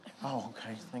Oh,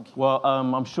 okay, thank you. Well,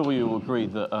 I'm sure you'll agree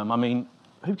that, I mean,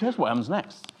 who cares what happens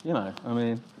next? You know, I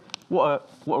mean, what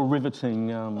a riveting,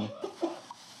 kind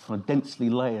of densely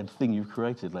layered thing you've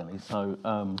created, Lenny. So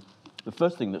the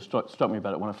first thing that struck me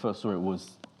about it when I first saw it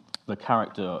was the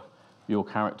character, your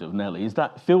character of Nelly.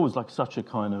 Feels like such a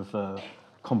kind of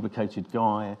complicated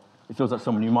guy. It feels like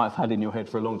someone you might have had in your head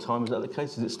for a long time. Is that the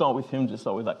case? Does it start with him? Does it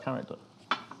start with that character?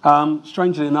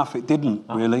 Strangely enough, it didn't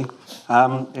really.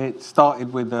 It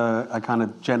started with a kind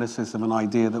of genesis of an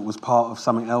idea that was part of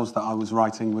something else that I was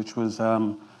writing, which was,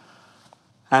 it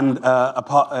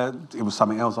was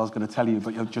something else I was going to tell you,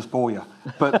 but it'll just bore you.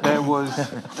 But there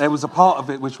was a part of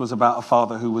it which was about a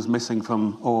father who was missing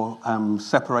from or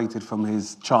separated from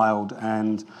his child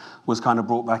and was kind of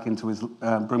brought back into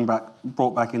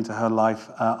her life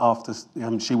after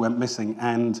she went missing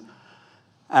and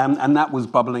that was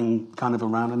bubbling kind of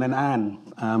around. And then Anne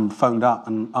phoned up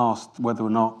and asked whether or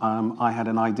not I had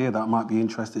an idea that I might be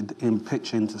interested in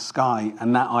pitching to Sky.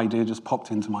 And that idea just popped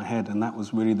into my head, and that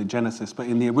was really the genesis. But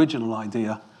in the original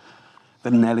idea,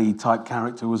 the Nelly-type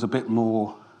character was a bit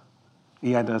more...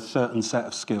 He had a certain set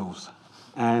of skills.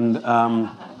 And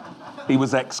he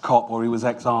was ex-cop or he was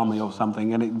ex-army or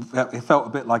something. And it felt a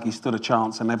bit like he stood a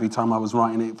chance. And every time I was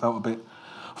writing it, it felt a bit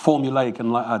formulaic,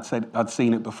 and like I'd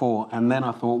seen it before. And then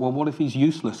I thought, well, what if he's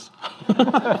useless?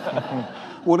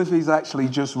 What if he's actually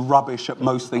just rubbish at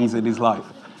most things in his life?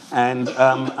 And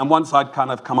once I'd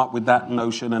kind of come up with that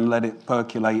notion and let it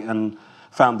percolate and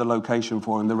found the location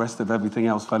for him, the rest of everything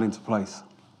else fell into place.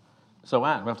 So,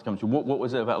 Anne, we have to come to you. What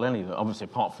was it about Lenny that, obviously,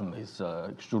 apart from his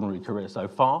extraordinary career so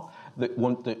far,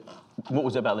 what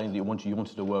was it about Lenny that you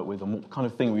wanted to work with, and what kind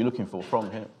of thing were you looking for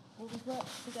from him? Well, we've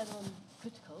worked together on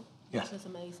Critical, Yes. which was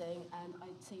amazing, and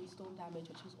I'd seen Storm Damage,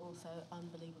 which was also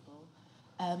unbelievable.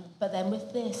 But then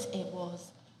with this, it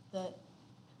was that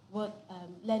what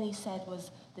Lenny said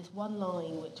was this one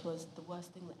line, which was the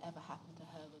worst thing that ever happened to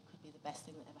her could be the best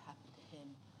thing that ever happened to him.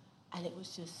 And it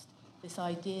was just this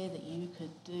idea that you could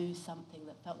do something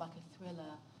that felt like a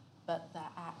thriller, but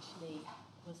that actually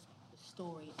was the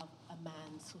story of a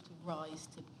man's sort of rise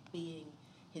to being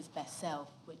his best self,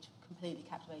 which completely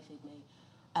captivated me.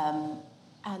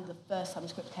 And the first time the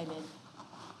script came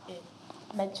in, it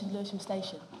mentioned Lewisham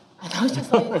Station. And I was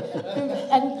just like...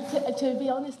 and to be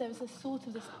honest, there was a sort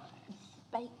of this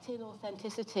baked-in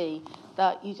authenticity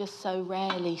that you just so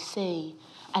rarely see.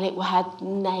 And it had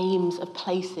names of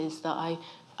places that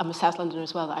I'm a South Londoner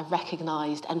as well, that I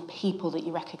recognised, and people that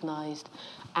you recognised.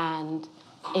 And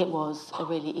it was a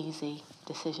really easy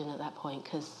decision at that point,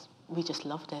 because we just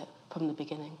loved it from the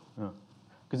beginning. Yeah.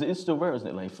 Because it is still rare, isn't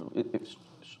it, Leif?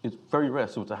 It's very rare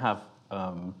still to have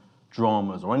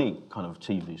dramas or any kind of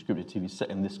scripted TV set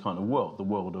in this kind of world, the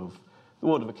world of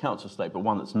a council estate, but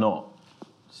one that's not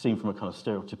seen from a kind of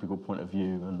stereotypical point of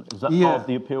view. And is that part of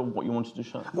the appeal, what you wanted to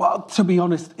show? Well, to be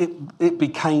honest, it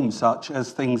became such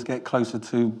as things get closer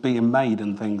to being made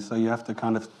and things, so you have to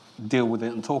kind of deal with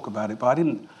it and talk about it. But I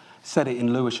didn't set it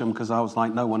in Lewisham because I was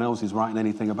like, no one else is writing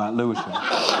anything about Lewisham.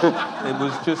 It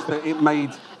was just that it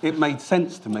made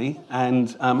sense to me, and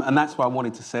that's why I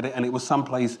wanted to set it. And it was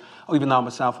someplace, even though I'm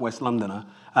a South West Londoner,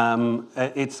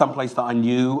 it's someplace that I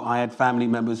knew. I had family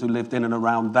members who lived in and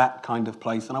around that kind of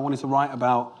place, and I wanted to write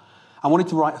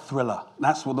a thriller.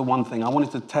 That's the one thing. I wanted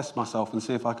to test myself and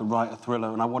see if I could write a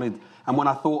thriller, and when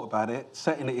I thought about it,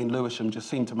 setting it in Lewisham just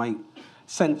seemed to make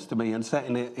sense to me, and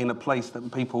setting it in a place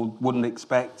that people wouldn't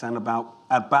expect, and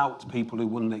about people who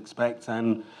wouldn't expect,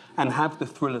 and have the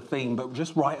thriller theme, but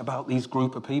just write about these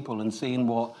group of people and seeing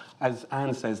what, as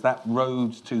Anne says, that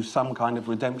road to some kind of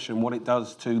redemption, what it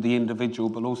does to the individual,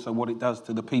 but also what it does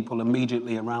to the people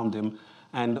immediately around him,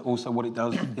 and also what it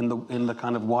does in the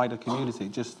kind of wider community.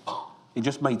 It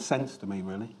just made sense to me,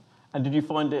 really. And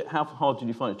how hard did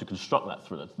you find it to construct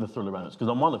the thriller around it? Because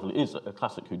on one level, it is a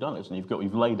classic whodunit, and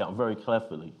you've laid out very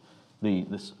carefully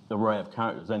this array of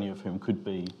characters, any of whom could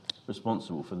be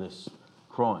responsible for this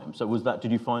crime. So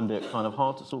did you find it kind of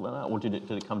hard to sort that out, or did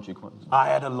it come to you quite easily? I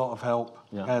had a lot of help,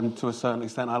 to a certain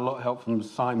extent. I had a lot of help from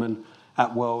Simon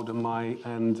at World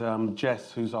and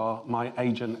Jess, who's my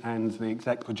agent and the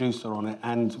exec producer on it.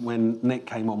 And when Nick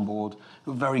came on board,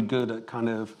 they were very good at kind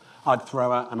of... I'd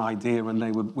throw out an idea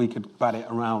and we could bat it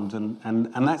around,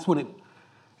 and that's when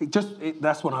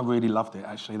that's when I really loved it,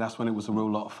 actually. That's when it was a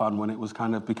real lot of fun, when it was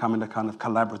kind of becoming a kind of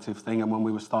collaborative thing, and when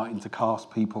we were starting to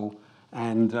cast people,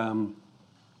 and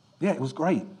it was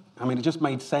great. I mean, it just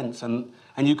made sense, and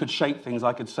you could shape things.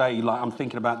 I could say, like, I'm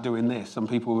thinking about doing this, and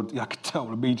people I could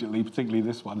tell immediately, particularly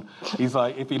this one. He's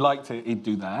like, if he liked it, he'd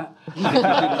do that.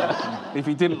 If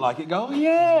he didn't like it, go, oh,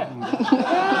 yeah,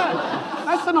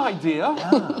 that's an idea.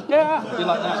 Yeah, be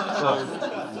like that. So,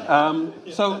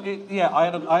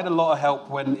 I had a lot of help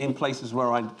when in places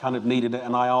where I kind of needed it,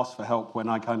 and I asked for help when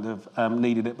I kind of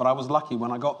needed it. But I was lucky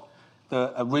when I got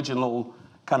the original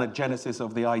kind of genesis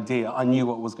of the idea. I knew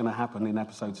what was going to happen in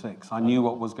episode 6. I knew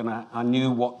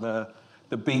what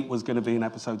the beat was going to be in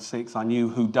episode 6. I knew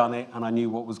who done it, and I knew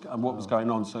what was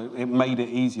going on. So it made it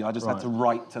easy. I just had to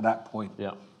write to that point.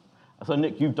 Yeah. So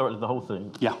Nick, you've directed the whole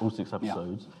thing. Yeah. All 6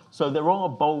 episodes. Yeah. So there are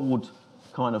bold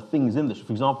kind of things in this.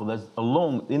 For example, there's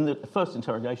in the first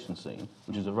interrogation scene,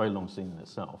 which is a very long scene in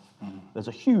itself, there's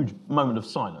a huge moment of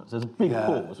silence. There's a big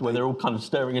pause where they're all kind of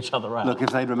staring each other out. Look, if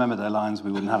they'd remembered their lines,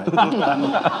 we wouldn't have it.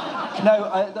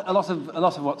 A lot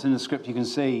of what's in the script, you can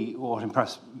see what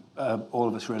impressed all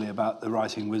of us really about the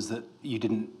writing was that you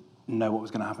didn't know what was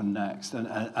going to happen next, and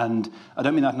I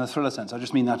don't mean that in a thriller sense. I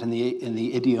just mean that in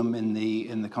the idiom, in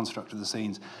the construct of the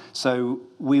scenes. So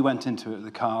we went into it,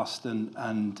 the cast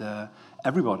and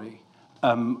everybody,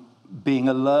 being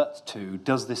alert to,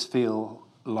 does this feel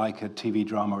like a TV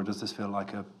drama or does this feel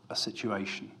like a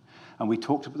situation? And we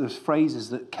talked about those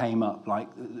phrases that came up, like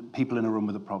people in a room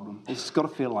with a problem. It's got to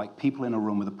feel like people in a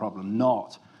room with a problem,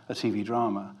 not a TV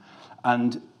drama.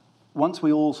 And once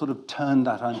we all sort of turned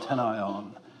that antennae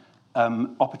on,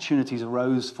 opportunities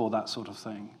arose for that sort of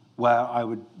thing, where I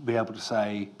would be able to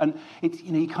say, and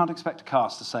you can't expect a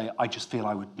cast to say, I just feel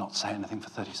I would not say anything for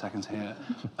 30 seconds here.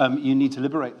 You need to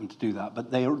liberate them to do that, but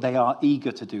they are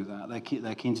eager to do that.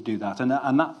 They're keen to do that,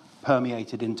 and that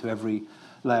permeated into every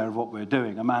layer of what we're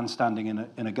doing. A man standing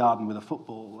in a garden with a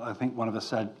football. I think one of us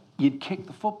said, you'd kick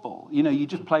the football. You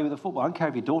just play with a football. I don't care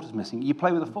if your daughter's missing. You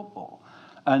play with a football,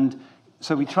 and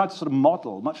so we tried to sort of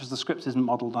model, much as the script isn't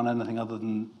modelled on anything other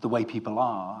than the way people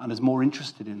are, and is more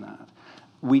interested in that.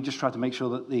 We just tried to make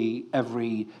sure that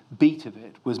every beat of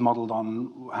it was modelled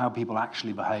on how people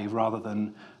actually behave rather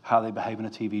than how they behave in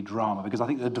a TV drama. Because I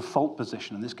think the default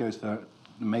position, and this goes for an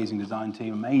amazing design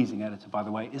team, amazing editor, by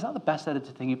the way, is that the best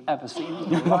edited thing you've ever seen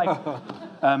in your life?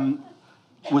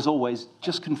 Was always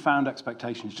just confound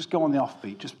expectations. Just go on the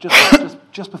offbeat.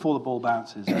 Just before the ball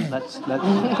bounces. Let's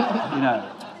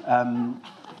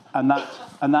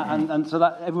and so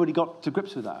that everybody got to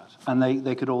grips with that, and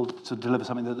they could all sort of deliver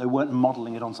something that they weren't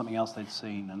modelling it on something else they'd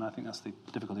seen. And I think that's the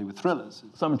difficulty with thrillers.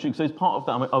 So I'm intrigued. So as part of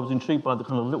that, I was intrigued by the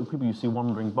kind of little people you see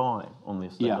wandering by on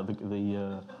this thing. Yeah.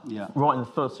 Right in the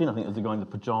first scene, I think there's a guy in the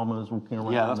pajamas walking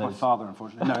around. Yeah, that's my father,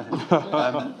 unfortunately.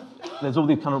 No. There's all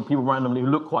these kind of people randomly who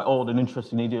look quite odd and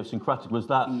interesting, idiosyncratic. Was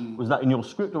that in your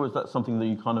script, or was that something that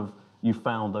you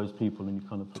found those people and you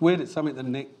kind of? It's weird. It's something that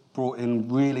Nick brought in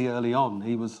really early on.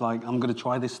 He was like, "I'm going to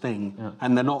try this thing,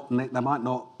 and they might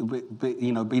not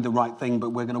be the right thing,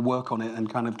 but we're going to work on it and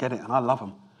kind of get it." And I love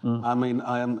them. I mean,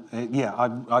 I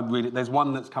really. There's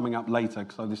one that's coming up later,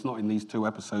 so it's not in these 2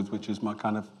 episodes, which is my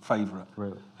kind of favourite.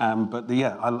 Really? But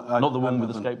not the one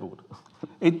with the skateboard.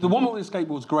 The one with the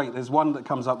skateboard's great. There's one that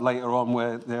comes up later on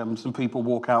where some people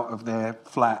walk out of their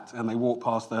flat and they walk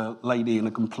past a lady in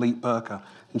a complete burqa,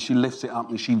 and she lifts it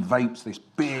up and she vapes this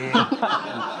big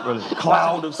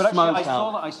cloud of smoke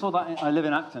out. I saw that. I live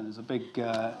in Acton. There's a big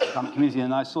Islamic community,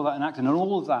 and I saw that in Acton. And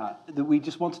all of that we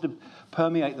just wanted to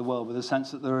permeate the world with a sense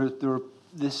that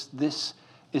this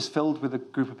is filled with a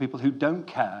group of people who don't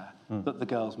care that the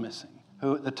girl's missing.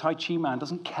 Who the Tai Chi man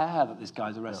doesn't care that this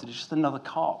guy's arrested. It's just another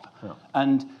cop. Yeah.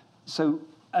 And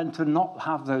to not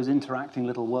have those interacting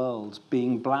little worlds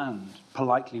being bland,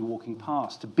 politely walking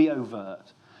past, to be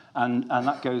overt. And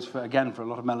that goes for a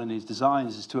lot of Melanie's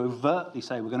designs, is to overtly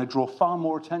say we're going to draw far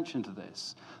more attention to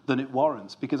this than it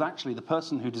warrants, because actually the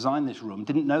person who designed this room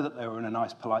didn't know that they were in a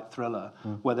nice, polite thriller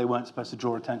where they weren't supposed to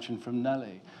draw attention from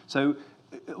Nellie. So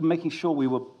making sure we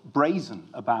were brazen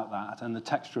about that and the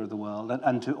texture of the world,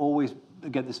 and to always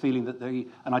get this feeling that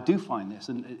and I do find this,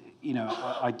 and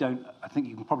I think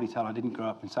you can probably tell I didn't grow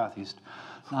up in southeast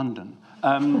London,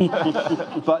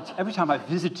 but every time I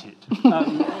visited.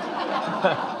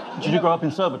 Did you grow up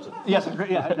in Surbiton? Yes,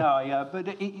 but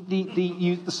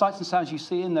the sights and sounds you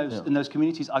see in those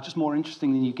communities are just more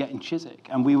interesting than you get in Chiswick.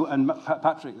 And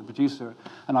Patrick, the producer,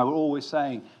 and I were always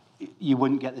saying, you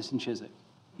wouldn't get this in Chiswick.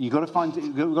 You've got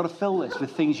to fill this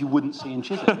with things you wouldn't see in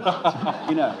Chiswick,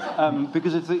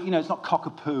 because it's not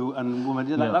cockapoo and woman.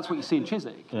 That's what you see in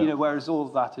Chiswick, whereas all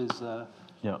of that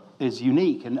is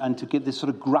unique, and to give this sort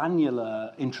of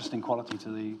granular, interesting quality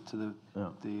to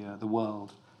the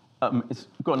world. It's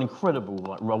got an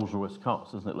incredible Rolls-Royce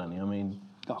cast, isn't it, Lenny? I mean,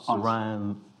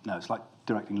 Saran. No, it's like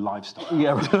directing livestock.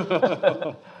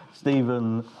 Yeah.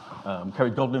 Stephen,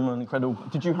 Kerry Godliman, incredible.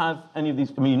 Did you have any of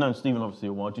these? I mean, you've known Stephen obviously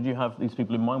a while. Did you have these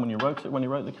people in mind when you wrote it, when you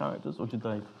wrote the characters, or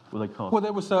were they cast? Well,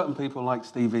 there were certain people like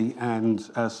Stevie and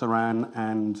Saran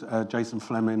and Jason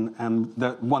Fleming, and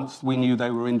that once we knew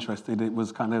they were interested, it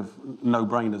was kind of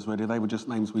no-brainers, really. They were just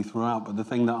names we threw out. But the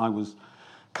thing that I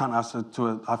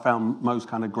found most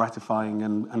kind of gratifying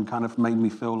and kind of made me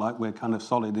feel like we're kind of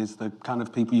solid is the kind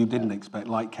of people you didn't expect,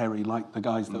 like Kerry, like the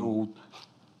guys that are all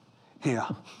here.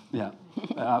 Yeah,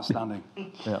 outstanding.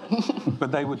 Yeah.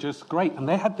 But they were just great, and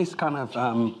they had this kind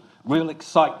of real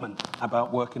excitement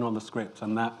about working on the script,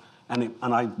 and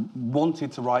I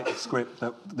wanted to write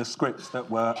the scripts that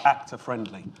were actor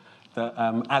friendly. That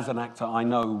as an actor, I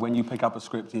know when you pick up a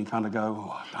script and you kind of go,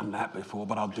 oh, I've done that before,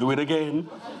 but I'll do it again.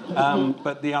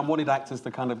 But I wanted actors to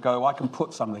kind of go, I can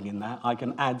put something in that, I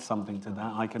can add something to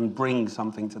that, I can bring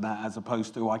something to that, as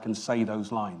opposed to I can say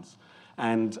those lines.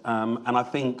 And I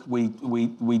think we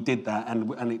did that,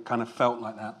 and it kind of felt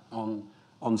like that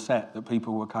on set, that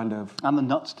people were kind of... And the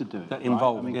nuts to do it. That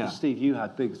involved, I mean, yeah. Steve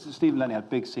and Lenny had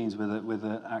big scenes with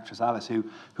the actress Alice, who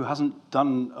hasn't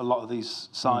done a lot of these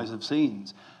size of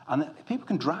scenes. And people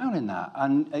can drown in that.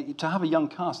 And to have a young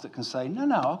cast that can say,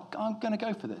 no, I'm going to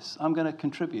go for this. I'm going to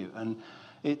contribute. And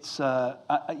it's,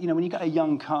 when you get a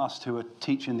young cast who are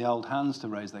teaching the old hands to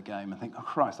raise their game and think, oh,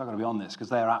 Christ, I've got to be on this, because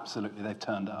they've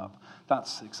turned up.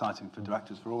 That's exciting for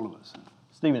directors, for all of us.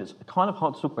 Stephen, it's kind of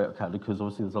hard to talk about your character because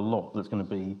obviously there's a lot that's going to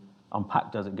be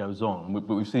unpacked as it goes on,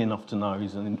 but we've seen enough to know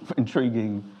he's an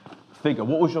intriguing figure.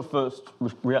 What was your first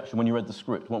reaction when you read the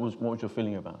script? What was your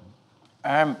feeling about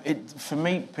him? For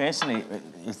me personally,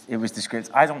 it was the script.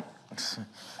 I'll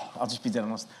just be dead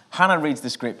honest. Hannah reads the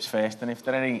scripts first, and if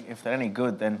they're any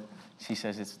good, then she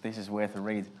says this is worth a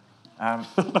read.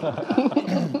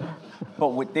 But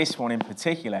with this one in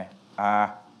particular,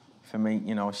 for me,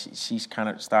 she's kind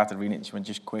of started reading it, and she went,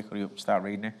 just quick, hurry up, start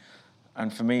reading it.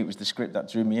 And for me, it was the script that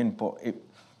drew me in. But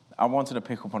I wanted to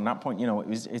pick up on that point.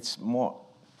 It's more.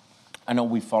 I know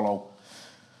we follow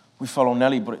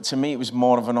Nelly, but to me it was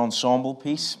more of an ensemble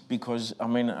piece because,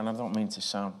 and I don't mean to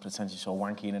sound pretentious or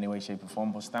wanky in any way, shape or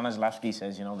form, but Stanislavski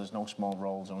says, there's no small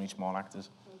roles, only small actors.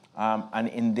 And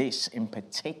in this in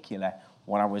particular,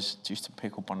 what I was, just to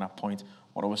pick up on that point,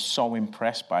 what I was so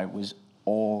impressed by was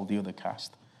all the other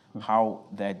cast, how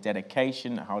their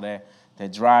dedication, how their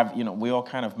drive, we all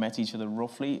kind of met each other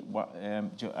roughly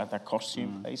at that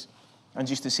costume place. And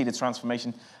just to see the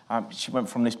transformation, she went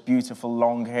from this beautiful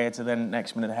long hair to then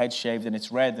next minute the head shaved and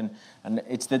it's red, and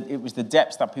it was the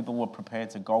depths that people were prepared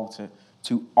to go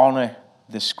to honour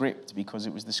the script, because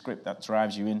it was the script that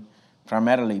drives you in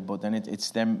primarily, but then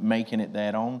it's them making it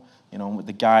their own, with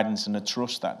the guidance and the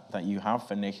trust that you have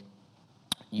for Nick.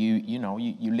 You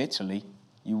literally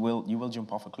will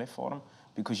jump off a cliff for him,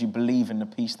 because you believe in the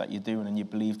piece that you're doing, and you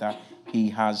believe that he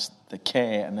has the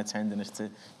care and the tenderness to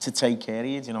take care of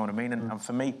you, do you know what I mean? And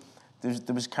for me,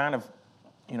 there was kind of,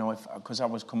 because I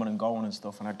was coming and going and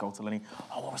stuff, and I'd go to Lenny,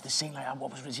 what was the scene like?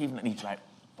 What was receiving? And he's like,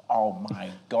 oh my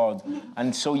God.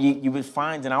 And so you were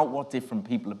finding out what different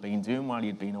people had been doing while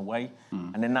you'd been away.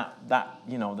 And then that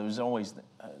there was always,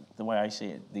 the way I see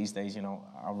it these days,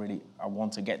 I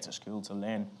want to get to school to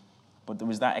learn. But there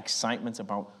was that excitement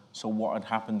about, so what had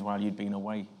happened while you'd been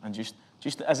away, and just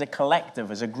as a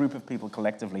collective, as a group of people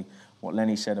collectively, what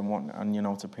Lenny said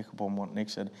and to pick up on what Nick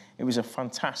said, it was a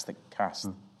fantastic cast.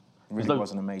 It really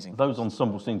was an amazing. Those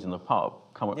ensemble scenes in the pub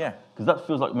come up, yeah, because that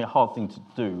feels like a hard thing to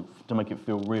do to make it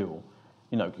feel real.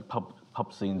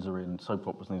 Pub scenes are in soap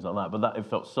operas and things like that, but it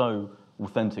felt so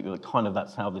authentic that kind of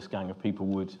that's how this gang of people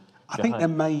would. I think they're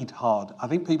made hard. I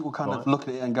think people kind of look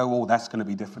at it and go, oh, that's going to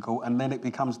be difficult, and then it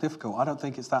becomes difficult. I don't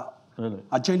think it's that... Really?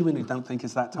 I genuinely don't think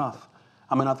it's that tough.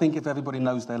 I think if everybody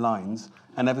knows their lines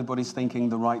and everybody's thinking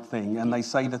the right thing and they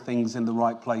say the things in the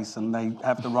right place and they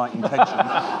have the right intention,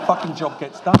 fucking job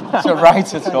gets done. It's a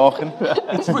writer talking.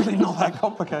 It's really not that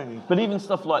complicated. But even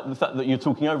stuff like the fact that you're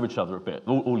talking over each other a bit,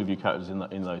 all of your characters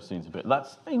in those scenes a bit, that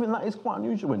is quite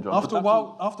unusual when driving.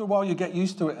 After a while, you get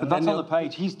used to it. But that's on the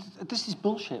page. This is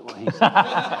bullshit. What he said.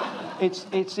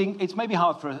 It's maybe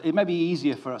hard for us. It may be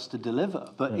easier for us to deliver,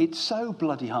 but it's so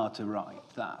bloody hard to write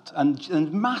that,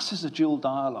 and masses of dual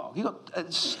dialogue. You got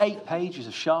 8 pages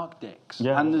of shark dicks,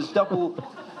 and there's double.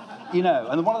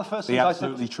 And one of the first things I said... The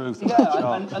absolutely truth.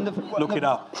 Yeah, Look it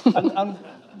up. And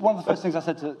one of the first things I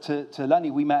said to Lenny,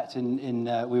 we met in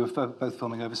we were both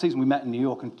filming overseas, and we met in New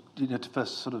York, and to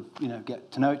first sort of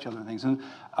get to know each other and things. And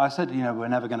I said, we're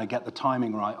never going to get the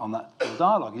timing right on that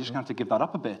dialogue. You're just going to have to give that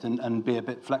up a bit and be a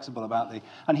bit flexible about the.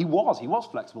 And he was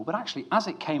flexible, but actually, as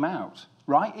it came out,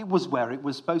 right, it was where it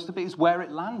was supposed to be. It's where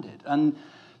it landed, and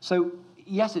so.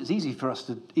 yes, it's easier for us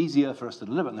to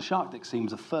deliver. And the shark dick scene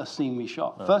was the first scene we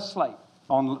shot, first slate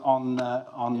on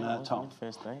Tom.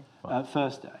 First day.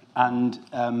 First day, and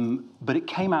but it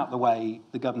came out the way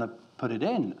the governor put it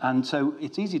in, and so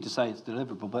it's easy to say it's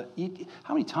deliverable. But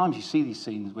how many times you see these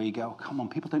scenes where you go, oh, "Come on,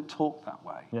 people don't talk that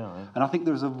way." Yeah. And I think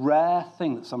there's a rare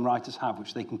thing that some writers have,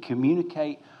 which they can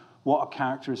communicate what a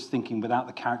character is thinking without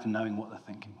the character knowing what they're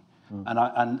thinking.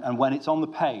 And when it's on the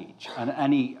page, and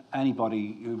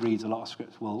anybody who reads a lot of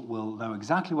scripts will know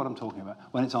exactly what I'm talking about.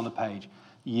 When it's on the page,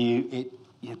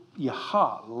 your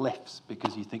heart lifts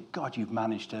because you think, God, you've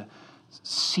managed to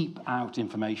seep out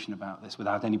information about this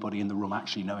without anybody in the room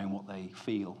actually knowing what they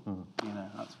feel. You know,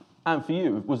 that's. And for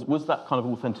you, was that kind of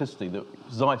authenticity that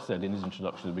Zai said in his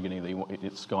introduction at the beginning that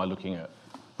it's Sky looking at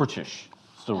British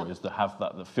stories that have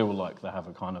that feel like they have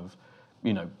a kind of,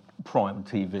 you know, prime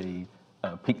TV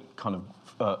peak kind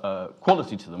of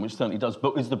quality to them, which certainly does.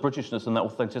 But is the Britishness and that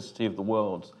authenticity of the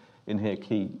world in here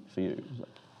key for you?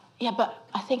 Yeah, but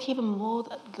I think even more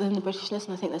than the Britishness,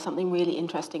 and I think there's something really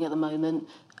interesting at the moment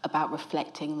about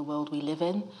reflecting the world we live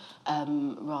in,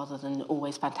 rather than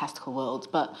always fantastical worlds.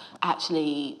 But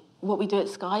actually, what we do at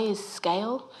Sky is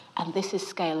scale, and this is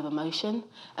scale of emotion.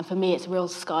 And for me, it's a real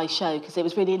Sky show, because it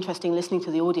was really interesting listening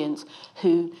to the audience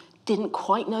who didn't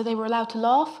quite know they were allowed to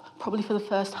laugh, probably for the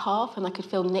first half, and I could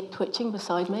feel Nick twitching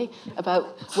beside me about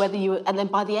whether you were... And then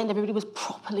by the end, everybody was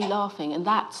properly laughing, and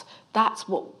that's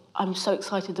what I'm so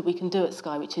excited that we can do at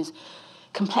Sky, which is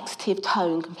complexity of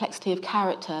tone, complexity of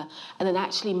character, and then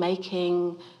actually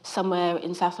making Somewhere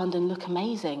in South London look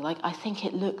amazing. Like, I think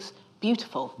it looks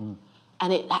beautiful.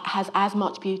 And it has as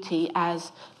much beauty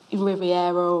as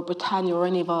Riviera or Britannia or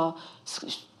any of our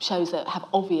shows that have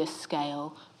obvious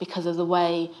scale because of the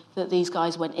way that these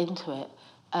guys went into it.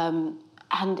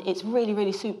 And it's really,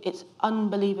 really, it's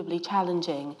unbelievably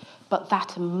challenging, but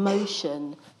that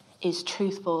emotion is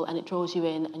truthful and it draws you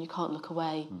in and you can't look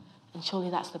away. And surely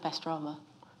that's the best drama.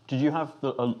 Did you have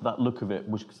that look of it?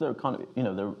 Because there are kind of, you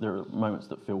know, there are moments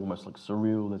that feel almost like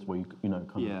surreal. There's where you know,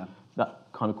 kind of that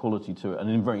kind of quality to it, and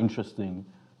a very interesting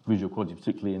visual quality,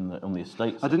 particularly on the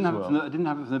estates. I didn't have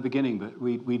it from the beginning, but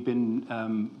we'd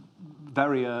been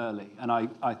very early, and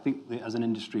I think that as an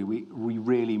industry we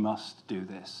really must do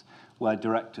this, where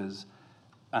directors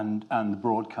and the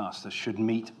broadcasters should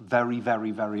meet very,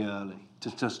 very, very early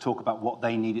to just talk about what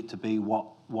they need it to be,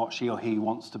 what she or he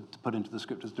wants to put into the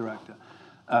script as director.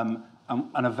 And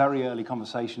a very early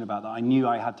conversation about that. I knew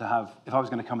I had to have, if I was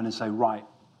going to come in and say, right,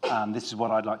 this is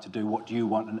what I'd like to do, what do you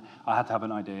want? And I had to have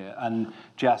an idea. And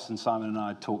Jess and Simon and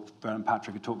I and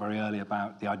Patrick had talked very early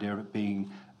about the idea of it being,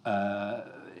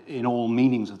 in all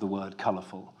meanings of the word,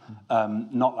 colourful.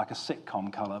 Not like a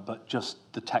sitcom colour, but just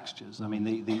the textures. I mean,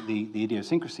 the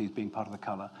idiosyncrasies being part of the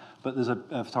colour. But there's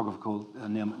a photographer called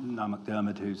Neil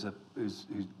McDermott who's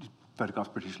photographs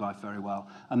British life very well,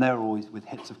 and they're always with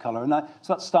hits of colour. And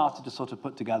so that started to sort of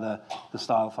put together the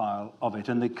style file of it.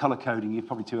 And the colour coding, you're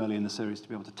probably too early in the series to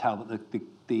be able to tell, but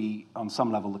on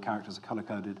some level the characters are colour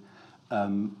coded.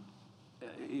 The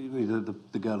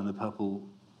girl in the purple,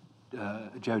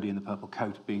 Jodie in the purple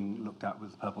coat being looked at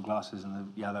with the purple glasses and the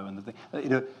yellow and the thing. You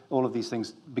know, all of these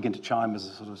things begin to chime as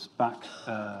a sort of back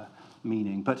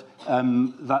meaning. But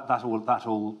that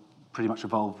all pretty much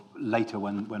evolved later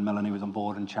when Melanie was on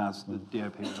board and Chaz, the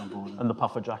DOP, was on board. And the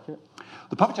puffer jacket?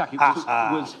 The puffer jacket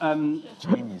was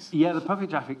Genius. Yeah, the puffer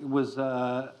jacket was...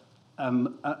 I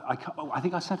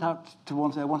think I set out to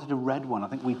I wanted a red one. I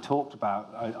think we talked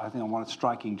about, I think I wanted a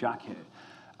striking jacket.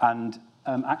 And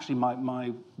actually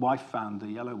my wife found the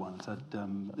yellow one. Said,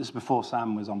 this is before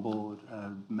Sam was on board,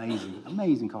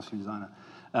 amazing costume designer.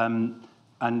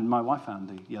 And my wife found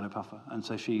the yellow puffer, and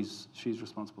so she's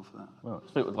responsible for that. Well,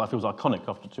 it feels iconic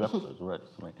after 2 episodes already.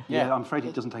 Yeah, I'm afraid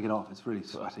it doesn't take it off. It's really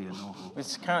sweaty and awful.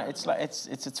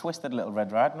 It's a twisted little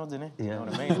Red Riding Hood, isn't it? Yeah. You know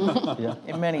what I mean?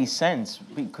 In many sense,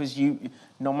 because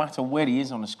no matter where he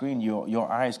is on the screen,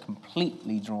 your eye is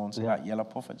completely drawn to that yellow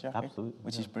puffer jacket,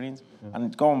 which is brilliant. Yeah.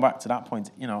 And going back to that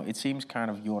point, you know, it seems kind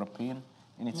of European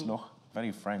in its look,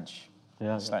 very French,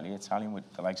 slightly Italian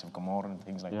with the likes of Gomorrah and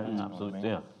things like that. Yeah, absolutely.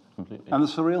 Yeah. Completely. And the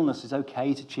surrealness is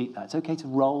okay to cheat that. It's okay to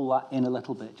roll that in a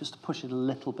little bit, just to push it a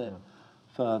little bit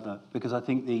further, because I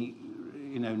think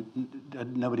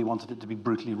nobody wanted it to be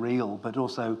brutally real, but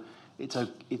also it's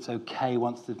okay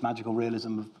once the magical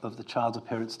realism of the child's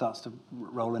appearance starts to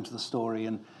roll into the story,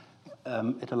 and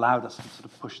it allowed us to sort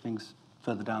of push things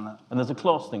further down that. And there's a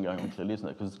class thing going on, clearly, isn't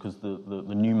it? Because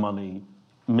the new money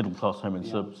middle class home in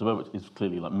suburbia is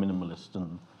clearly like minimalist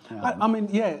and. I mean,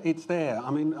 yeah, it's there.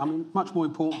 I mean, much more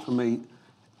important for me,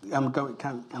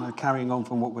 carrying on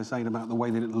from what we're saying about the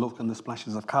way that it looked and the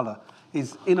splashes of colour,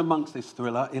 is in amongst this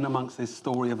thriller, in amongst this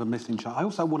story of a missing child. I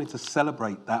also wanted to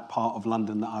celebrate that part of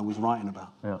London that I was writing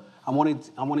about. Yeah. I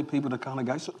wanted people to kind of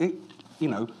go, so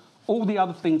all the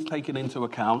other things taken into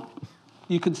account,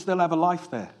 you can still have a life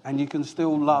there, and you can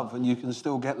still love, and you can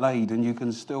still get laid, and you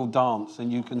can still dance,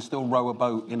 and you can still row a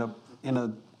boat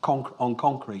on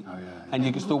concrete, and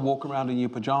you can still walk around in your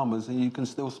pajamas, and you can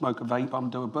still smoke a vape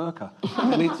under a burqa,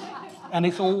 and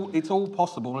it's all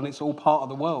possible, and it's all part of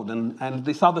the world, and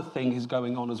this other thing is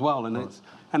going on as well,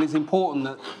 and it's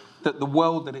important that the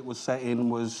world that it was set in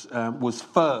was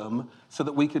firm, so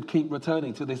that we could keep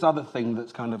returning to this other thing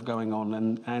that's kind of going on,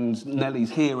 and Nelly's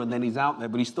here and then he's out there,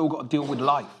 but he's still got to deal with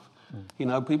life.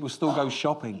 People still go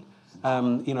shopping.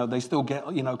 They still get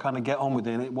on with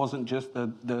it. And it wasn't just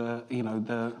the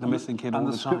missing kid all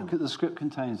the time. The script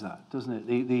contains that, doesn't it?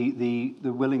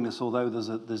 The willingness, although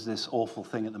there's this awful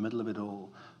thing at the middle of it all,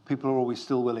 people are always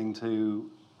still willing to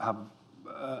have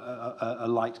a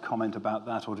light comment about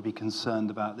that or to be concerned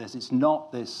about this. It's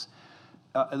not this.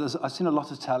 I've seen a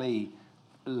lot of telly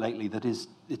lately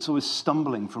it's always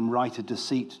stumbling from writer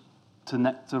deceit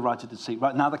to writer deceit.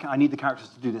 Right now, I need the characters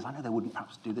to do this. I know they wouldn't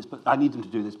perhaps do this, but I need them to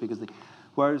do this because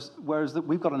whereas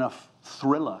we've got enough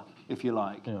thriller, if you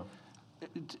like. Yeah.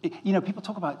 People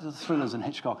talk about the thrillers in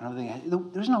Hitchcock and everything.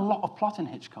 There isn't a lot of plot in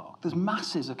Hitchcock. There's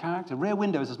masses of character. Rear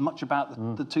Window is as much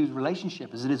about the two's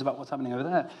relationship as it is about what's happening over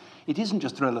there. It isn't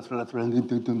just thriller,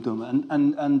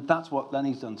 and that's what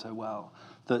Lenny's done so well.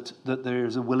 That there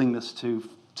is a willingness to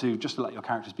just let your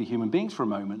characters be human beings for a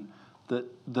moment that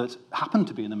happen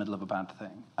to be in the middle of a bad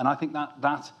thing. And I think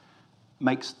that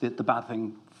makes the bad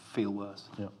thing feel worse.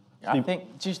 Yeah. I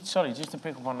think, just to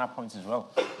pick up on that point as well,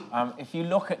 if you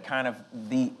look at kind of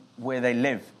where they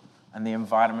live and the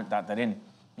environment that they're in,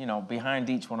 behind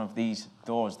each one of these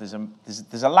doors, there's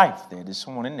a life there, there's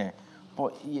someone in there.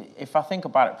 But if I think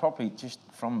about it properly, just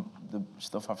from the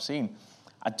stuff I've seen,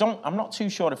 I'm not too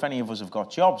sure if any of us have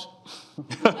got jobs.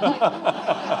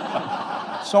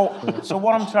 So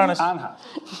what I'm trying to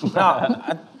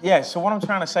so what I'm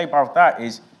trying to say about that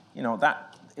is,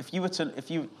 that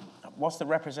what's the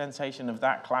representation of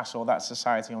that class or that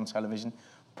society on television?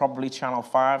 Probably Channel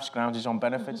 5, Scrounges on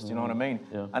Benefits, do you know what I mean?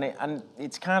 Yeah. And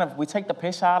it's kind of, we take the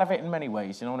piss out of it in many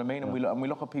ways, you know what I mean? And we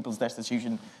look at people's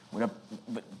destitution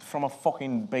from a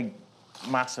fucking big,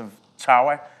 massive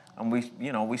tower, and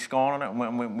we scorn on it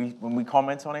when we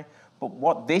comment on it. But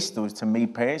what this does to me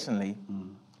personally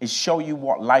is show you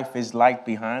what life is like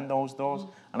behind those doors.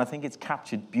 And I think it's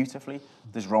captured beautifully.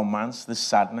 There's romance, there's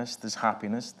sadness, there's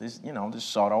happiness, there's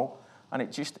sorrow. And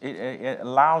it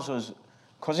allows us,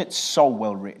 because it's so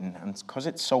well written and because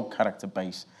it's so character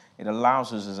based, it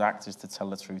allows us as actors to tell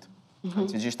the truth. And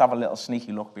to just have a little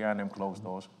sneaky look behind them closed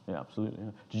doors. Yeah, absolutely.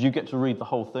 Yeah. Did you get to read the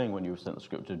whole thing when you were sent the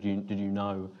script? Did you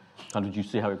know? Did you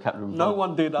see how your character was? No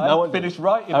one did. I finished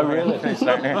writing. Oh, really?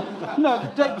 No, the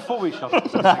day before we shot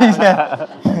it. You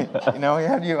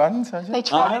hadn't. They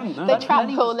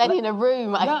trapped poor Lenny in a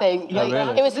room, I think. Yeah,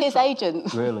 really? It was his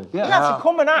agent. Really? Yeah. He had to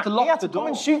come He had to come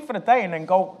and shoot for the day and then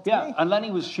go. Yeah, and Lenny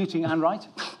was shooting and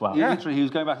writing. Wow. Literally, he was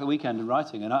going back the weekend and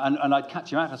writing. And I'd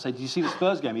catch him out. I'd say, "Did you see the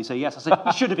Spurs game?" He'd say, "Yes." I said,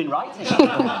 "You should have been writing."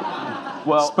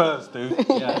 Well, Spurs, dude.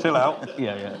 Chill out.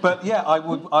 Yeah. But yeah,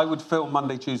 I would film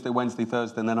Monday, Tuesday, Wednesday,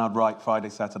 Thursday, and then I'd write Friday,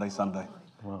 Saturday, Sunday.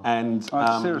 Wow. And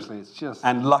seriously, it's just.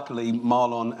 And luckily,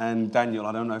 Marlon and Daniel,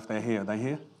 I don't know if they're here. Are they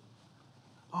here?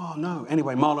 Oh no.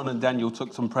 Anyway, Marlon and Daniel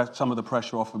took some of the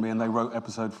pressure off of me, and they wrote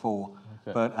episode 4.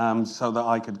 Okay. But so that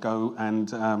I could go and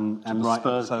write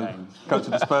Spurs game. Go to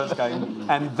the Spurs game,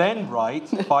 and then write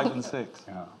 5 and 6.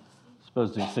 Yeah.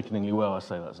 Spurs do sickeningly well. I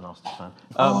say that as an Arsenal fan.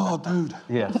 Dude.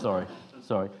 Yeah, sorry.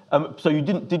 So you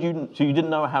didn't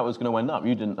know how it was going to end up.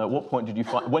 You didn't. At what point did you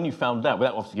when you found out,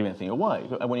 without obviously giving anything away,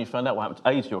 when you found out what happened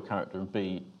A to your character and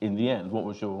B in the end, what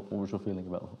was your feeling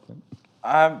about the whole thing?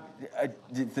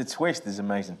 The twist is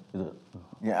amazing. Is it?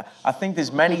 Yeah, I think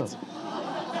there's many.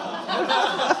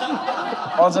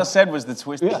 All I said was the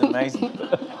twist is amazing.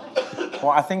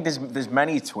 Well, I think there's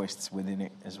many twists within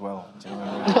it as well. Do you know what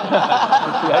I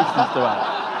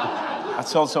mean?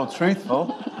 That's also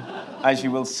truthful, as you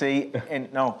will see.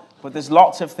 But there's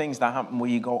lots of things that happen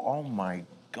where you go, "Oh my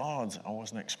God, I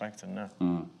wasn't expecting that,"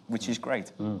 which is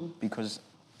great because,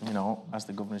 as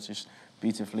the governor just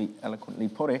beautifully, eloquently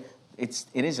put it, it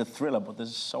is a thriller, but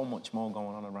there's so much more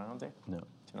going on around it. No. Do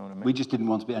you know what I mean? We just didn't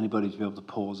want anybody to be able to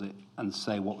pause it and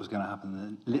say what was going to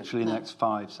happen literally in the next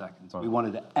 5 seconds. We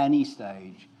wanted at any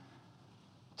stage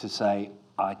to say,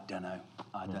 I don't know.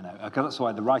 Okay, that's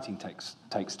why the writing takes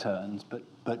turns,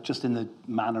 but just in the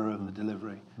manner of the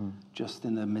delivery, just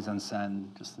in the mise en scène,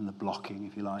 just in the blocking,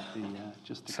 if you like.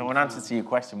 So in answer to your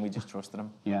question, we just trusted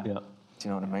him. Yeah. Yeah. Do you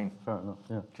know what I mean? Fair enough.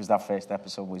 Yeah. Because that first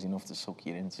episode was enough to suck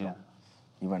you in. So Yeah.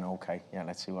 you went, okay, yeah,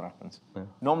 let's see what happens. Yeah.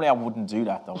 Normally I wouldn't do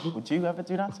that, though. Would you ever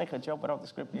do that? Take a job without the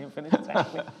script being finished?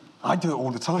 Technically? I do it all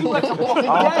the time. Oh,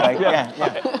 okay, yeah.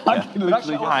 But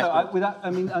actually, also, I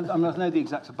know the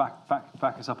execs will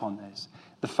back us up on this.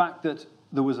 The fact that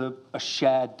there was a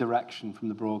shared direction from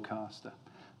the broadcaster.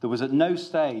 There was at no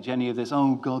stage any of this,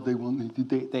 oh, God, they want me to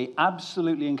do. They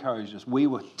absolutely encouraged us. We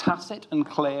were tacit and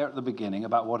clear at the beginning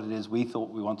about what it is we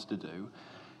thought we wanted to do.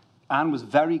 Anne was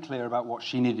very clear about what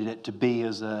she needed it to be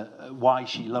why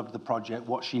she loved the project,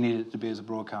 what she needed it to be as a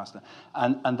broadcaster.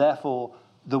 And therefore,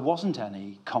 there wasn't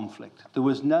any conflict. There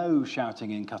was no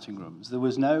shouting in cutting rooms. There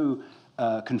was no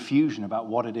confusion about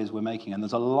what it is we're making. And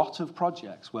there's a lot of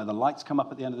projects where the lights come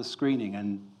up at the end of the screening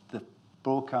and the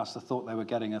broadcaster thought they were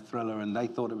getting a thriller and they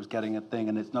thought it was getting a thing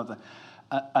and it's not.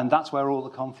 And that's where all the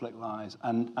conflict lies.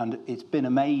 And it's been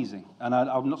amazing. And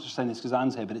I'm not just saying this because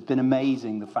Anne's here, but it's been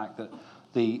amazing the fact that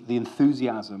the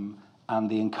enthusiasm and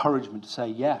the encouragement to say,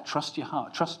 yeah, trust your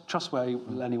heart, trust where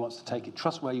Lenny wants to take it,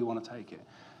 trust where you want to take it,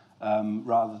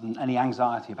 rather than any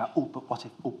anxiety about, but what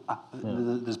if,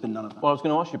 there's been none of that. Well, I was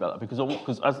going to ask you about that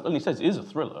because as Lenny says, it is a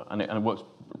thriller and it works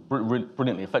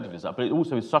brilliantly effectively as that, but it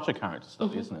also is such a character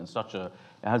study, isn't it?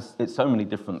 And it's so many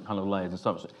different kind of layers and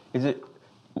stuff.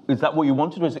 Is that what you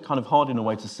wanted, or is it kind of hard in a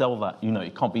way to sell that? You know,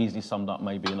 it can't be easily summed up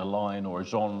maybe in a line or a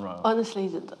genre. Honestly,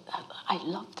 I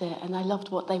loved it, and I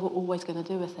loved what they were always going to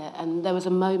do with it. And there was a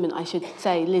moment, I should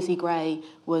say, Lizzie Gray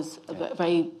was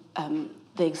very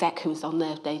the exec who was on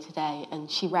there day to day, and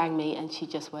she rang me and she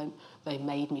just went, they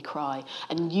made me cry.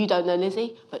 And you don't know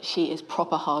Lizzie, but she is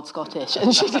proper hard Scottish,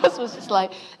 and she just was just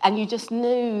like, and you just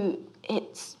knew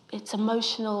it's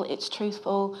emotional, it's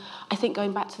truthful. I think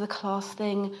going back to the class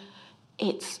thing,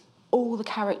 it's all the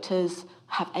characters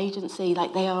have agency,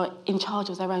 like they are in charge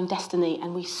of their own destiny,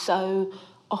 and we so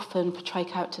often portray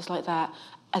characters like that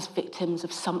as victims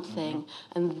of something,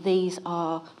 and these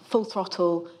are full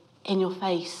throttle, in your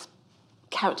face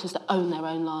characters that own their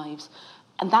own lives,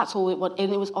 and that's all it was.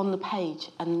 And it was on the page,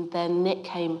 and then Nick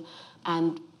came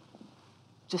and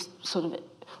just sort of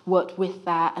worked with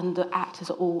that, and the actors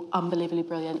are all unbelievably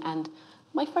brilliant, and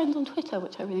my friends on Twitter,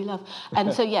 which I really love.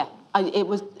 And so, yeah, it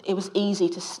was easy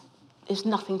to... It's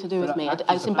nothing to do with me.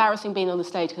 It's embarrassing being on the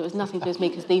stage because it was nothing to do with me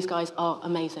because these guys are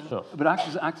amazing. Sure. But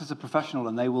actors are professional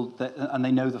and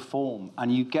they know the form.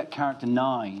 And you get character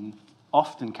 9,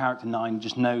 often character 9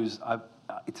 just knows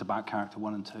it's about character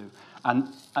 1 and 2.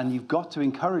 And you've got to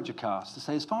encourage a cast to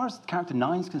say, as far as character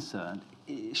 9's concerned,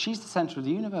 she's the centre of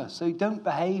the universe. So don't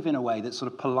behave in a way that's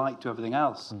sort of polite to everything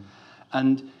else.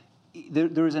 And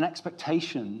there is an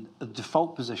expectation, a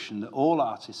default position that all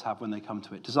artists have when they come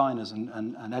to it, designers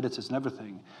and editors and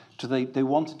everything, they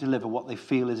want to deliver what they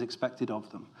feel is expected of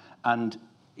them. And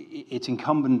it's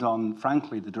incumbent on,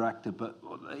 frankly, the director, but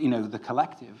the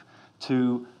collective,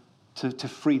 to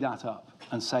free that up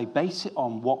and say, base it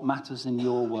on what matters in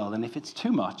your world. And if it's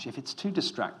too much, if it's too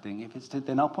distracting,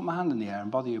 then I'll put my hand in the air and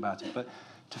bother you about it. But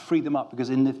to free them up, because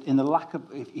in the lack of,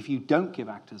 if you don't give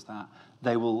actors that,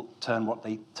 they will turn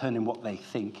in what they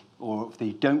think. Or if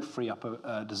they don't free up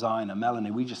a designer,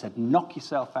 Melanie, we just said, knock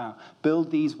yourself out,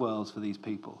 build these worlds for these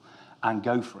people, and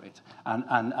go for it.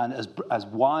 And as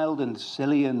wild and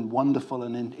silly and wonderful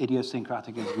and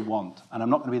idiosyncratic as you want. And I'm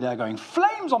not going to be there going,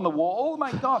 flames on the wall, oh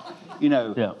my God,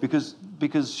 Yeah.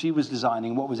 because she was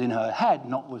designing what was in her head,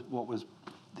 not what was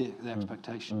the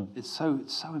expectation. It's so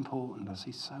important. I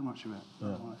see so much of it.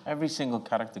 Yeah. Every single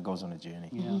character goes on a journey.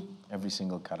 Yeah. Every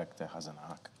single character has an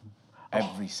arc.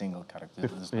 Every single character.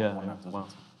 There's no one that doesn't. Wow.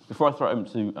 Before I throw it open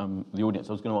to the audience,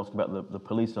 I was going to ask about the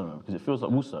police element, because it feels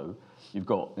like also you've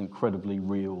got incredibly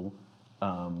real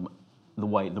the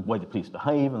way the police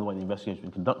behave and the way the investigation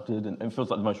has been conducted, and it feels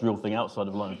like the most real thing outside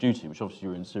of Line of Duty, which obviously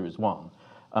you're in Series 1.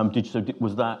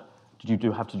 Did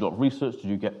you have to do a lot of research? Did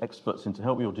you get experts in to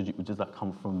help you, or did that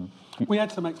come from... We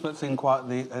had some experts in quite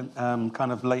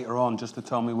kind of later on just to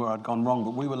tell me where I'd gone wrong,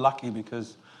 but we were lucky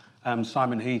because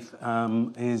Simon Heath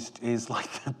is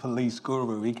like the police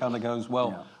guru. He kind of goes,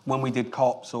 when we did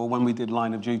Cops or when we did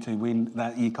Line of Duty,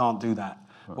 that you can't do that,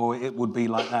 or it would be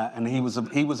like that. And he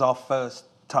was our first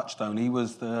touchstone. He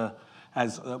was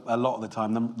as a lot of the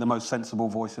time, the most sensible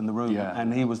voice in the room. Yeah.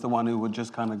 And he was the one who would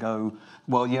just kind of go,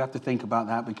 well, you have to think about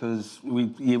that because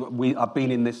I've been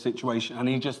in this situation. And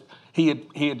he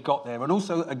had got there. And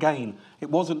also, again,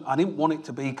 I didn't want it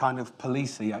to be kind of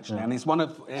policey, actually. Yeah. And it's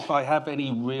if I have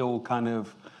any real kind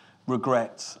of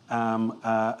regrets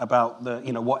about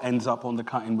what ends up on the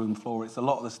cutting room floor. It's a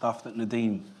lot of the stuff that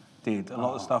Nadine did, a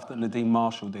lot of stuff that Nadine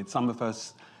Marshall did. Some of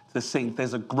us, the scene,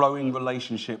 there's a growing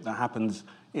relationship that happens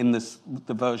in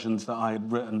the versions that I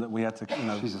had written that we had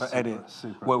to edit,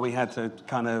 where we had to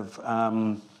kind of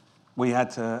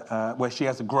where she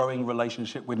has a growing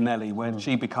relationship with Nelly, where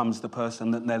she becomes the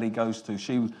person that Nelly goes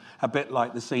to. A bit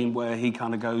like the scene where he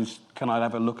kind of goes, "Can I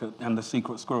have a look at," and the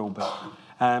secret squirrel bit.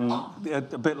 A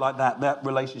bit like that. That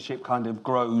relationship kind of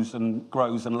grows,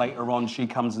 and later on she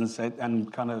comes and said,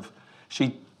 and kind of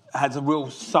she has a real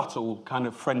subtle kind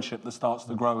of friendship that starts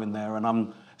to grow in there. And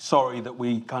I'm sorry that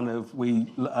we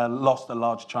lost a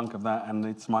large chunk of that, and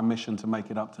it's my mission to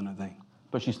make it up to Nadine.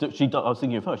 But I was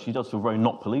thinking of her, she does feel very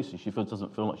not policey.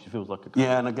 Doesn't feel like she feels like a...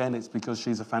 Yeah, and again, it's because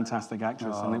she's a fantastic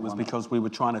actress, and it was because we were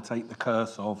trying to take the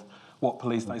curse of what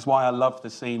police... It's why I love the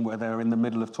scene where they're in the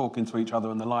middle of talking to each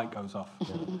other and the light goes off.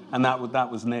 Yeah. And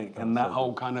that was Nick, and that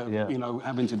whole kind of,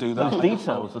 having to do that. Those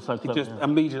details are so clever. Just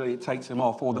immediately it takes him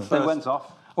off, or the first... They went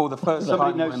off. Or the first we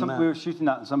time were shooting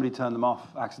that and somebody turned them off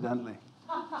accidentally.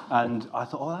 And I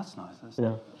thought, that's nice. It's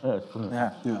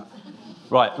brilliant. Yeah.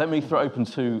 Right, let me throw it open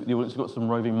to the audience. We've got some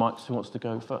roving mics. Who wants to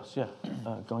go first? Yeah,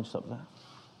 guy just up there.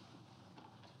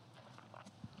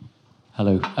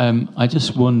 Hello. I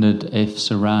just wondered if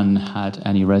Saran had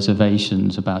any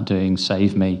reservations about doing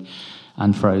Save Me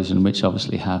and Frozen, which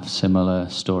obviously have similar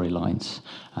storylines.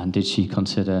 And did she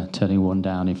consider turning one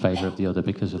down in favour of the other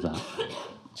because of that?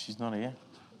 She's not here.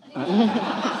 I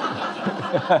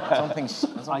don't think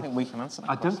we can answer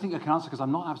that. I don't think I can answer because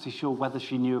I'm not absolutely sure whether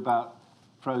she knew about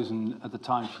Frozen at the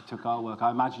time she took our work.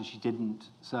 I imagine she didn't,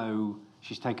 so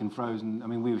she's taken Frozen. I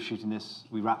mean, we were shooting this,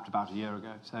 we wrapped about a year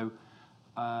ago, so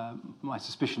my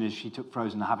suspicion is she took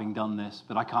Frozen having done this,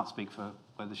 but I can't speak for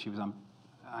whether she was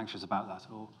anxious about that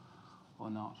or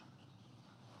not.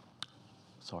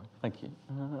 Sorry, thank you.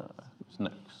 Who's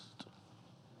next?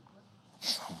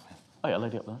 Oh yeah,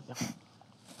 lady up there. Yeah.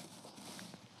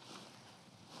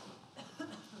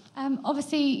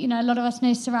 Obviously, a lot of us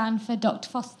know Saran for Dr.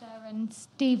 Foster and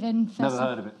Stephen for Never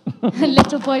heard of it.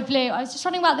 Little Boy Blue. I was just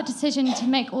wondering about the decision to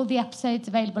make all the episodes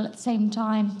available at the same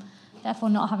time, therefore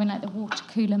not having the water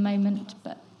cooler moment,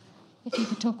 but if you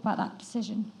could talk about that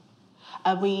decision.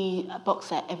 We box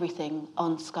set everything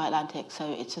on Sky Atlantic,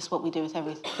 so it's just what we do with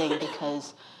everything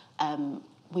because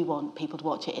we want people to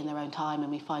watch it in their own time,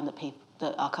 and we find that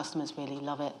our customers really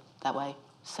love it that way.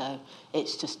 So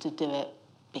it's just to do it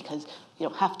because you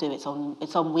don't have to. It's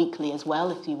on weekly as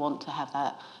well if you want to have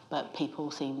that, but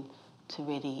people seem to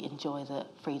really enjoy the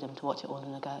freedom to watch it all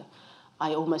in a go.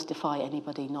 I almost defy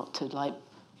anybody not to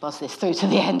buzz this through to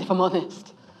the end, if I'm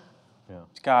honest. Yeah.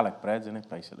 It's garlic bread, isn't it,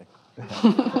 basically?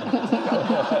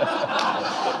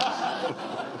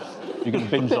 You can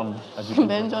binge on as you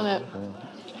binge on it. Yeah.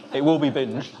 It will be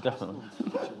binged, definitely.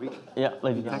 Yeah,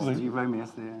 lady. You rang me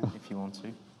yesterday. If you want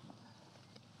to.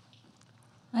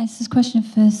 This is a question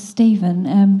for Stephen.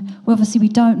 Well, obviously, we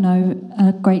don't know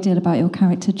a great deal about your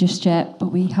character just yet,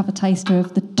 but we have a taster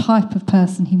of the type of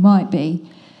person he might be.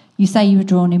 You say you were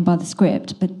drawn in by the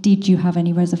script, but did you have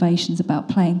any reservations about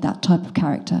playing that type of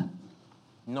character?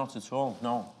 Not at all,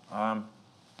 no.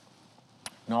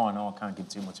 No, I know I can't give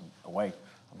too much away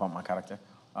about my character,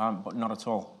 but not at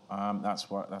all. That's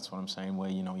what I'm saying, where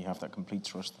you have that complete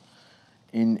trust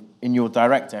in your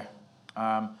director.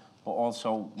 But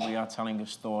also, we are telling a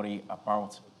story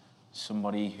about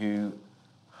somebody who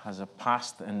has a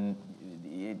past, and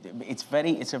it's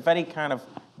a very kind of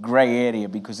grey area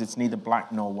because it's neither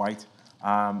black nor white.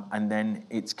 And then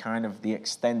it's kind of the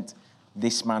extent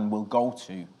this man will go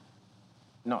to,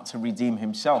 not to redeem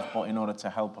himself, but in order to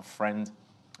help a friend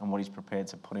and what he's prepared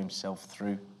to put himself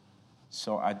through.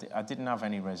 So I didn't have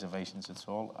any reservations at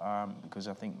all because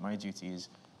I think my duty is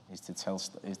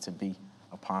to be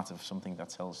a part of something that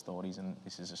tells stories, and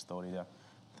this is a story that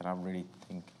I really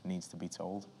think needs to be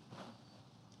told.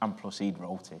 And plus, he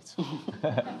wrote it.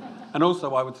 And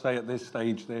also, I would say at this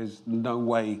stage, there's no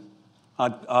way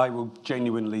I will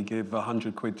genuinely give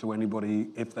 £100 to anybody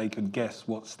if they could guess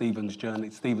what Stephen's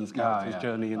character's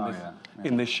journey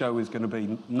in this show is going to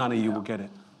be. None of you will get it.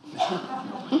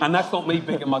 And that's not me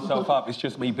bigging myself up, it's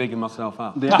just me bigging myself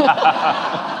up.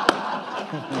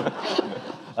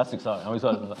 That's exciting. I'm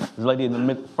excited about that. There's a lady in the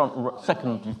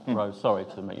second row. Sorry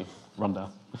to make you run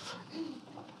down.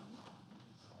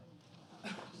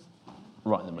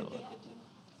 Right in the middle.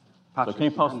 So can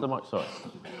you pass the mic? Sorry.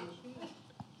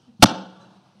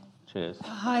 Cheers.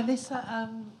 Hi, this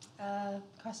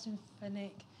question for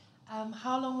Nick.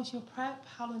 How long was your prep?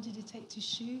 How long did it take to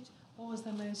shoot? What was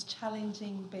the most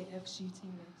challenging bit of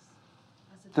shooting this?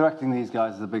 Directing these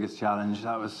guys is the biggest challenge.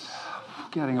 That was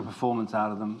getting a performance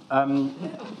out of them.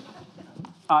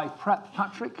 I prepped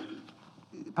Patrick,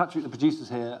 the producer's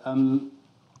here.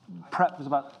 Prep was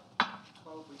about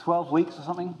 12 weeks or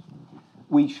something.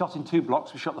 We shot in 2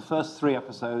 blocks. We shot the first 3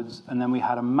 episodes, and then we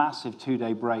had a massive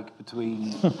 2-day break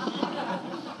between,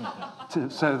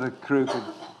 so the crew could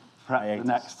prep the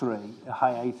next 3, a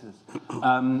hiatus.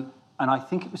 And I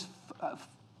think it was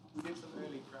we did some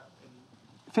early prep.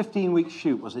 15-week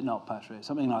shoot, was it not, Patrick?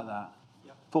 Something like that.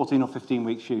 14 or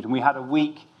 15-week shoot, and we had a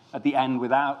week at the end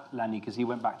without Lenny because he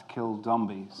went back to kill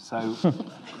zombies. So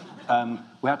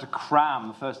we had to cram.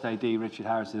 The first AD, Richard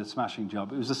Harris, did a smashing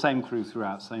job. It was the same crew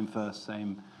throughout, same first,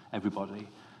 same everybody,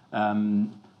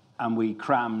 and we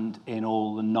crammed in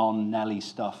all the non-Nelly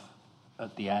stuff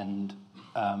at the end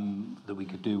that we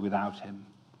could do without him.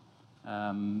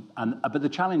 But the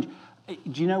challenge,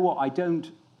 do you know what? I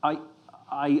didn't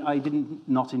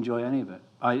not enjoy any of it.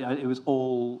 It was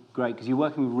all great because you're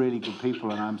working with really good people,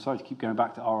 and I'm sorry to keep going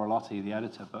back to Oral Otte, the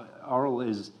editor, but Oral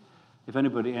is, if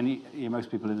anybody,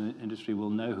 most people in the industry will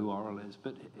know who Oral is,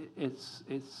 but it's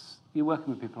you're working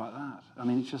with people like that. I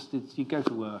mean, it's you go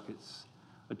to work, it's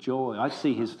a joy. I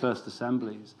see his first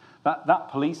assemblies. That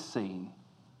police scene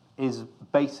is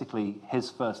basically his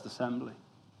first assembly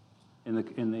in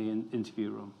the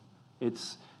interview room.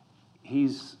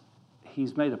 He's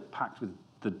made a pact with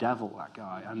the devil, that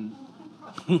guy, and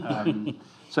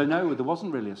so no, there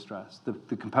wasn't really a stress.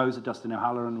 The composer Dustin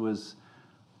O'Halloran was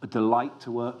a delight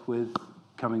to work with,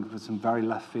 coming with some very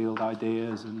left field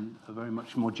ideas and a very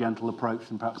much more gentle approach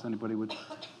than perhaps anybody would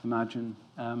imagine.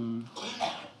 There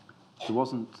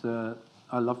wasn't.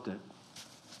 I loved it.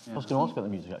 I was going to ask about the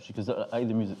music actually, because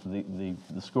the music,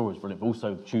 the score was brilliant, but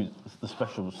also choose the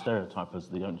special stereotype as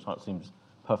the only type seems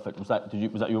perfect. Was that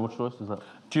your choice? Was that?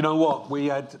 Do you know what we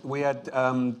had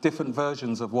different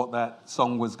versions of what that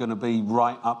song was going to be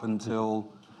right up until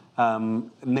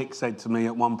Nick said to me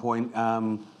at one point,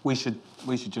 we should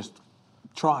just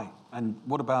try. And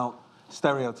what about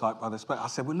Stereotype by the Spec? I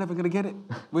said, we're never going to get it.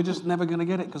 We're just never going to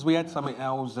get it because we had something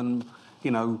else, and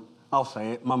I'll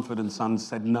say it, Mumford & Sons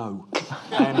said no.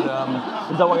 And, is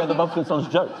that why you had the Mumford & Sons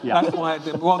joke? Yeah. That's why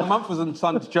the Mumford &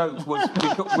 Sons jokes was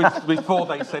before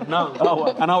they said no. Oh,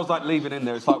 well. And I was like, leave it in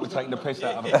there. It's like we're taking the piss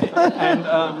out of it.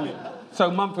 And so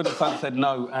Mumford & Sons said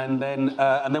no. And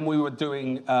then we were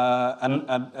doing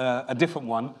a different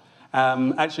one.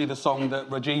 Actually, the song that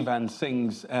Rajivan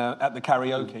sings at the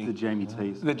karaoke. The Jamie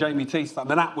T. The Jamie T stuff.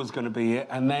 Then that was going to be it.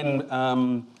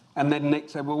 And then Nick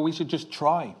said, well, we should just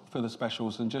try for the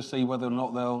specials and just see whether or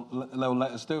not they'll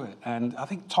let us do it. And I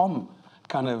think Tom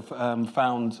kind of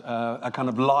found a kind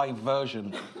of live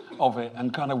version of it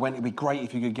and kind of went, it'd be great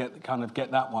if you could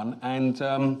get that one. And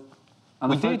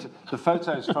we did. The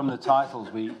photos from the titles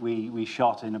we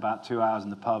shot in about 2 hours in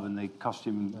the pub, and the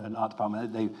costume and art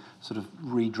department, they sort of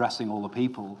redressing all the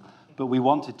people. But we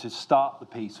wanted to start the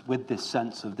piece with this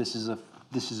sense of this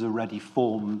is a ready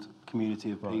formed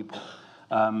community of people.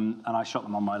 And I shot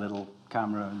them on my little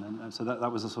camera, and so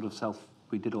that was a sort of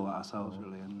we did all that ourselves,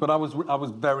 really. But I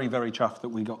was very, very chuffed that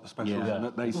we got the specials, and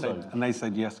that they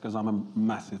said yes, because I'm a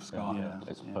massive Scar. Yeah,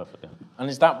 it's perfect. Yeah. And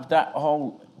is that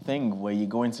whole thing where you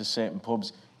go into certain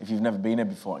pubs if you've never been there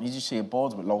before, and you just see a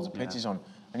board with loads of pictures on,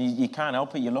 and you can't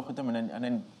help it. You look at them, and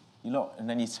then you look, and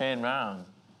then you turn round.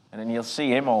 And then you'll see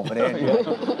him over there.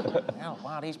 Oh,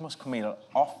 wow, these must come here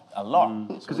off a lot.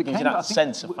 Because it gives you that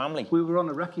sense of family. We were on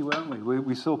a recce, weren't we?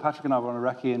 We saw Patrick and I were on a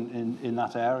recce in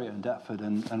that area in Deptford,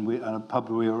 and a pub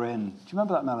we were in. Do you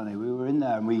remember that, Melanie? We were in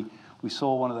there, and we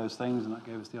saw one of those things, and that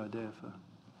gave us the idea for.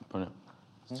 Brilliant.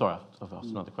 Sorry, I've asked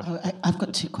another question. I've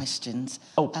got 2 questions.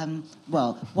 Oh.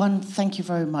 Well, one, thank you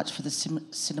very much for the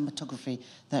cinematography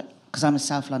because I'm a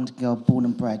South London girl, born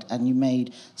and bred, and you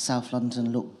made South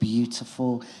London look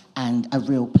beautiful and a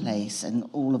real place, and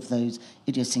all of those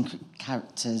idiosyncratic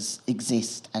characters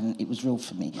exist, and it was real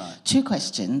for me. Right. 2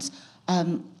 questions.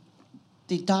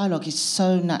 The dialogue is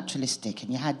so naturalistic,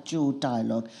 and you had dual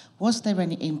dialogue. Was there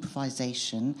any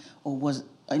improvisation, or was...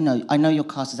 I know your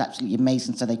cast is absolutely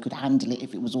amazing, so they could handle it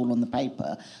if it was all on the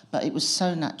paper, but it was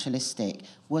so naturalistic.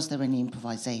 Was there any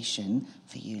improvisation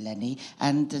for you, Lenny?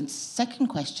 And the second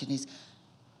question is,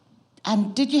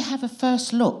 and did you have a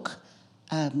first look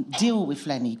deal with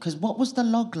Lenny? Because what was the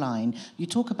log line? You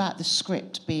talk about the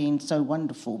script being so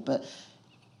wonderful, but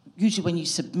usually when you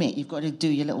submit, you've got to do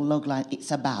your little log line,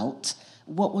 it's about.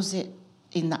 What was it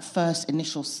in that first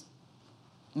initial,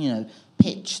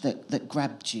 pitch that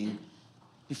grabbed you?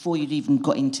 Before you'd even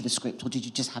got into the script, or did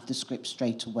you just have the script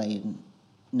straight away?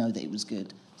 know that it was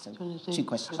good? So 2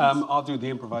 questions. I'll do the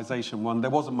improvisation one.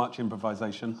 There wasn't much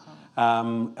improvisation.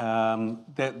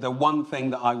 The one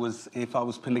thing that if I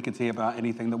was pernickety about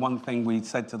anything, the one thing we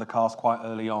said to the cast quite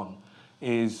early on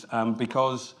is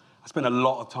because I spend a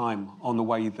lot of time on the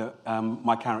way that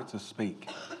my characters speak.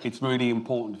 It's really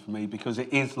important for me because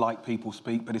it is like people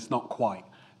speak, but it's not quite.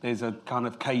 There's a kind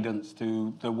of cadence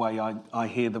to the way I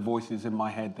hear the voices in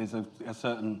my head. There's a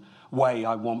certain way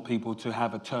I want people to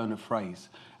have a turn of phrase.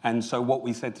 And so what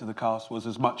we said to the cast was,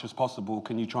 as much as possible,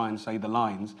 can you try and say the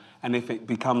lines? And if it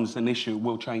becomes an issue,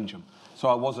 we'll change them. So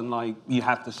I wasn't like, you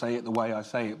have to say it the way I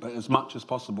say it, but as much as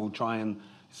possible, try and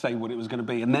say what it was going to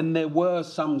be. And then there were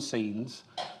some scenes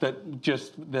that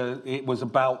it was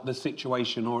about the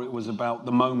situation or it was about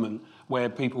the moment where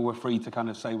people were free to kind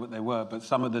of say what they were. But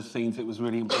some of the scenes, it was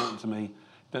really important to me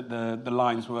that the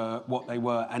lines were what they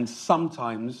were. And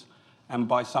sometimes, and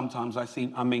by sometimes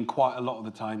I mean quite a lot of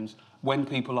the times, when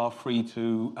people are free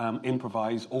to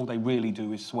improvise, all they really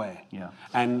do is swear. Yeah.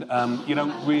 And you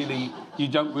don't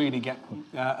really get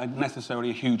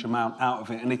necessarily a huge amount out of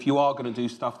it. And if you are going to do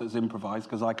stuff that's improvised,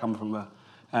 because I come from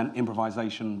an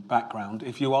improvisation background,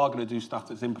 if you are going to do stuff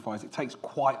that's improvised, it takes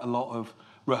quite a lot of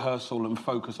rehearsal and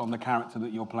focus on the character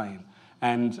that you're playing.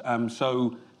 And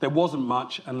so there wasn't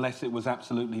much unless it was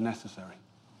absolutely necessary.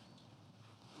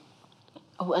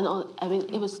 Oh, and I mean,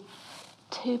 it was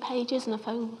 2 pages and a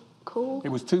phone call? It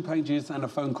was 2 pages and a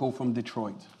phone call from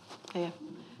Detroit. Yeah.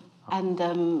 And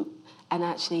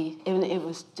actually, it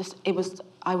was,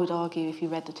 I would argue, if you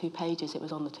read the 2 pages, it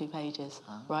was on the 2 pages,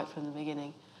 right from the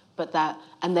beginning. But that,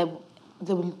 and then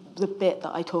the bit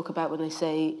that I talk about when I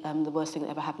say the worst thing that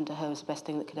ever happened to her was the best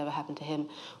thing that could ever happen to him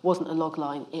wasn't a log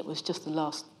line. It was just the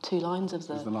last 2 lines of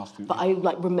the. It was the last 2. But yeah.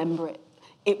 I remember it.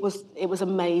 It was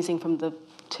amazing from the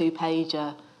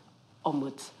 2-pager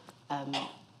onwards.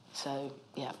 So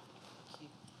yeah.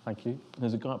 Thank you.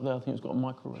 There's a guy up there, I think, who's got a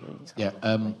mic already. Yeah,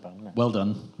 well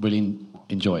done. Really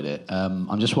enjoyed it.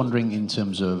 I'm just wondering, in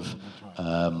terms of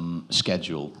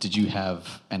schedule, did you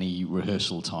have any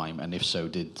rehearsal time? And if so,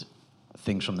 did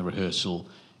things from the rehearsal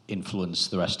influence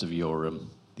the rest of your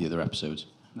the other episodes?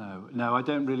 No, I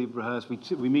don't really rehearse.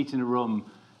 We meet in a room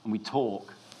and we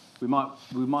talk. We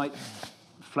might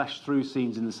flesh through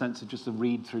scenes in the sense of just a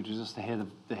read through, just to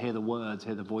hear the words,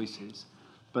 hear the voices.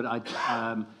 But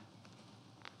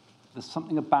there's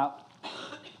something about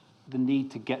the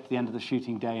need to get to the end of the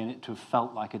shooting day and it to have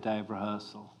felt like a day of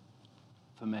rehearsal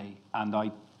for me. And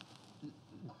I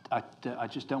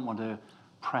just don't want to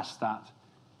press that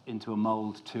into a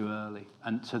mould too early.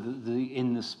 And so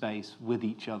in the space with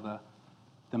each other,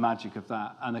 the magic of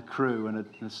that, and a crew and an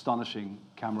astonishing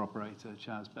camera operator,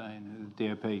 Chaz Bain, the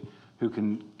DOP, who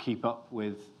can keep up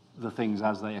with the things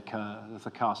as they occur. If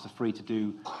the cast are free to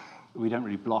do, we don't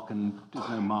really block and there's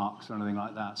no marks or anything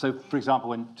like that. So, for example,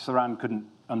 when Saran couldn't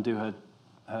undo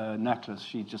her necklace,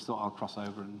 she just thought, I'll cross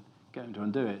over and get him to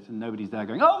undo it. And nobody's there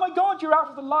going, oh my God, you're out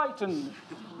of the light.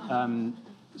 And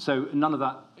so none of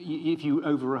that, if you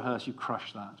over-rehearse, you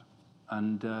crush that.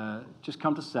 And just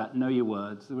come to set, know your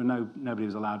words. Nobody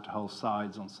was allowed to hold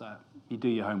sides on set. You do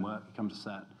your homework, you come to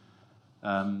set.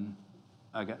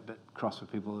 I get a bit cross with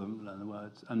people who don't learn the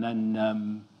words. And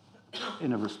then,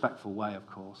 in a respectful way, of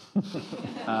course.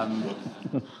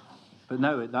 But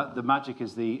no, the magic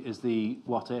is the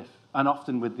what if. And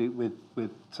often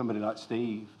with somebody like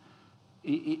Steve,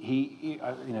 he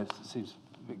seems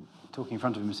talking in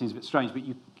front of him seems a bit strange, but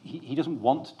he doesn't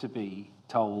want to be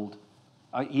told.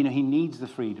 He needs the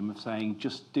freedom of saying,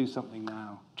 just do something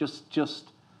now. Just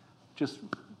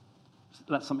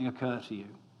let something occur to you,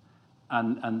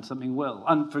 and something will.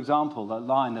 And for example, that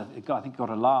line, I think got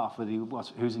a laugh with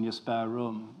who's in your spare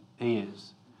room? He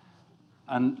is.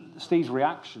 And Steve's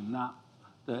reaction, that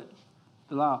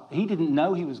the laugh, he didn't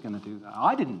know he was going to do that.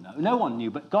 I didn't know. No one knew,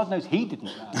 but God knows he didn't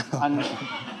know. And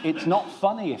it's not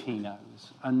funny if he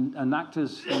knows. And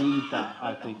actors need that,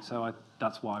 I think. So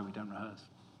that's why we don't rehearse.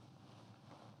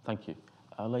 Thank you.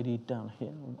 A lady down here.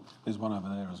 There's one over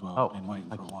there as well. Oh, I've been waiting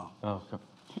for a while. Oh, okay.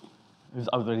 Who's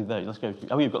already there? Let's go.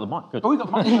 Oh, you've got the mic. Good. Oh, we've got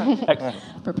the mic.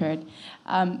 Excellent. Prepared.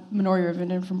 Minori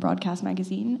Rivinden from Broadcast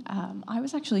Magazine. I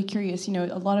was actually curious, a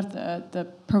lot of the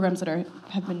programs that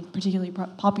have been particularly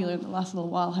popular in the last little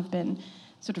while have been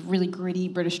sort of really gritty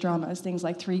British dramas, things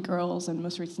like Three Girls and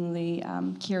most recently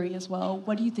Kiri as well.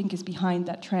 What do you think is behind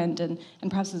that trend? And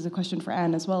perhaps this is a question for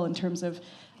Anne as well in terms of,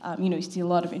 you see a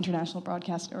lot of international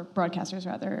broadcasters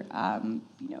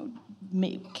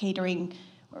catering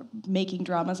or making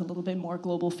dramas a little bit more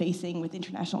global facing with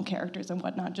international characters and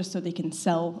whatnot, just so they can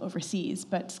sell overseas.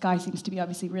 But Sky seems to be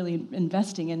obviously really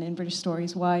investing in British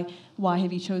stories. Why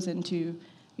have you chosen to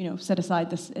set aside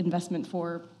this investment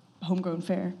for homegrown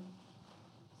fare?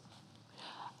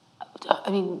 I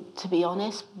mean, to be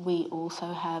honest, we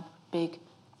also have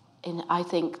I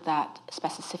think that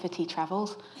specificity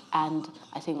travels, and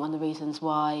I think one of the reasons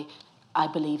why I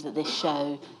believe that this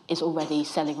show is already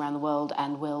selling around the world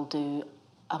and will do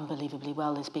unbelievably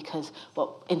well is because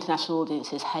what international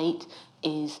audiences hate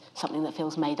is something that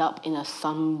feels made up in a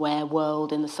somewhere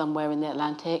world, somewhere in the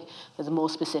Atlantic. But the more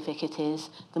specific it is,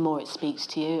 the more it speaks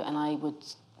to you, and I would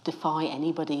defy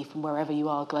anybody from wherever you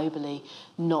are globally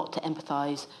not to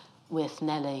empathise with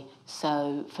Nelly.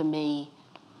 So for me,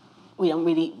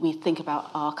 we think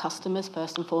about our customers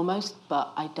first and foremost,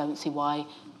 but I don't see why.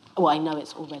 Well, I know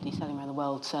it's already selling around the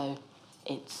world, so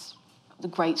it's the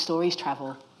great stories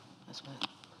travel as well.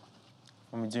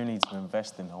 And we do need to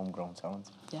invest in homegrown talent.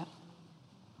 Yeah.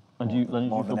 And do you feel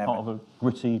More than part of a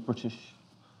gritty British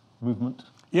movement?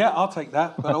 Yeah, I'll take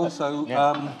that. But also,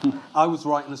 I was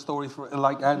writing a story for,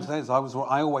 like Anne says, I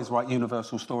always write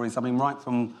universal stories. I mean, right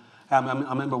from, I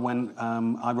remember when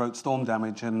I wrote Storm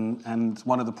Damage, and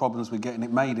one of the problems with getting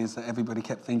it made is that everybody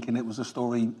kept thinking it was a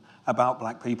story about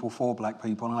black people for black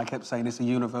people, and I kept saying it's a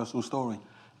universal story.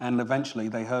 And eventually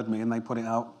they heard me and they put it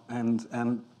out, and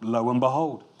lo and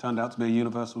behold, turned out to be a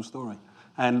universal story.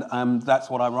 And that's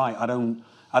what I write. I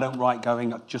don't write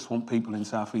going, I just want people in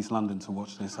South East London to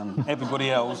watch this, and everybody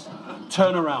else,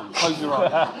 turn around, close your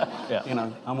eyes. Yeah. You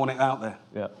know, I want it out there.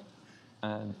 Yeah.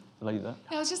 And Lisa?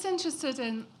 Yeah, I was just interested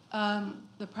in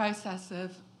the process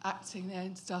of acting the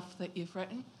own stuff that you've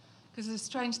written, because it's a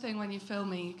strange thing when you're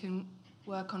filming, you can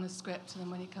work on a script, and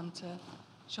then when you come to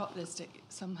shot list, it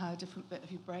somehow a different bit of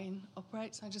your brain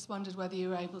operates. I just wondered whether you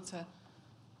were able to,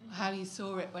 how you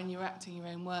saw it when you were acting your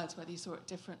own words, whether you saw it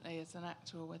differently as an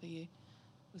actor or whether you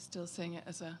were still seeing it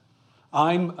as a...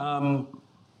 I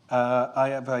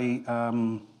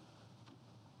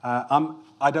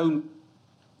don't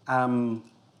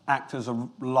act as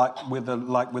with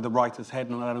a writer's head,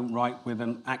 and I don't write with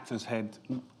an actor's head,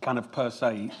 kind of per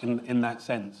se in that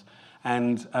sense.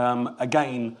 And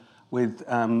again, with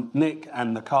Nick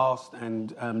and the cast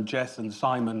and Jess and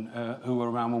Simon, who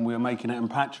were around when we were making it, and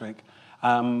Patrick,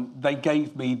 they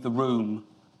gave me the room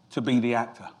to be the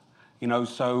actor. You know,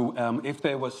 so if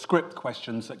there were script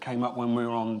questions that came up when we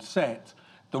were on set,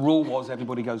 the rule was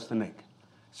everybody goes to Nick.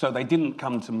 So they didn't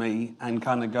come to me and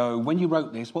kind of go, when you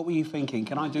wrote this, what were you thinking?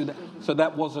 Can I do that? So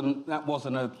that wasn't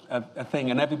a thing,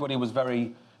 and everybody was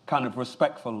very kind of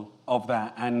respectful of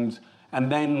that. And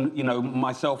then, you know,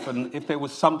 myself, and if there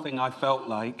was something I felt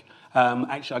like,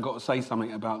 actually I got to say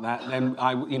something about that, then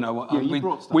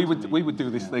we would do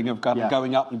this thing of kind of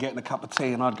going up and getting a cup of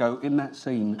tea, and I'd go, in that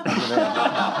scene over there,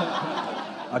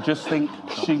 I just think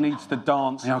she needs to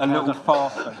dance a little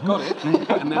faster. Got it?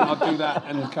 And then I'd do that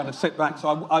and kind of sit back.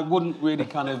 So I wouldn't really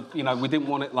kind of, you know, we didn't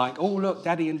want it like, oh, look,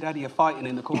 Daddy and Daddy are fighting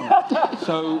in the corner.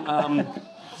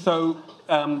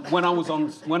 When I was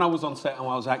on set and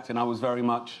I was acting, I was very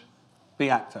much the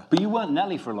actor. But you weren't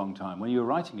Nelly for a long time. When you were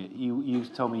writing it, you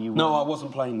told me you weren't. No, I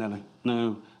wasn't playing Nelly.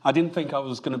 No. I didn't think I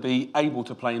was going to be able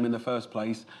to play him in the first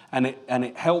place, and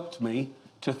it helped me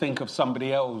to think of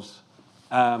somebody else.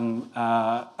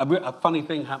 A funny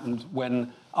thing happened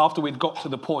when, after we'd got to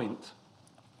the point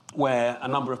where a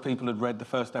number of people had read the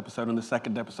first episode and the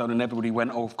second episode, and everybody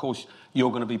went, oh, of course, you're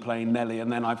going to be playing Nelly. And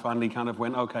then I finally kind of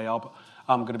went, okay,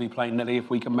 I'm going to be playing Nelly if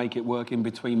we can make it work in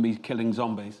between me killing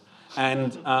zombies.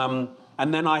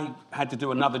 And then I had to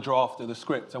do another draft of the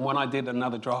script. And when I did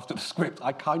another draft of the script,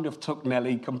 I kind of took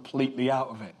Nelly completely out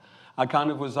of it. I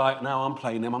kind of was like, now I'm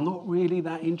playing him. I'm not really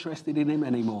that interested in him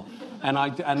anymore.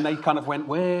 And they kind of went,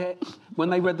 where? When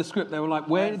they read the script, they were like,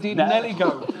 where did Nelly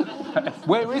go?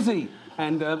 Where is he?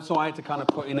 And so I had to kind of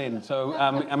put him in. So,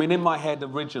 I mean, in my head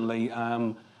originally, you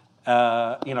know,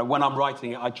 when I'm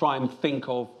writing it, I try and think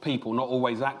of people, not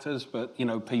always actors, but, you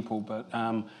know, people. But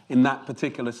in that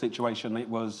particular situation, it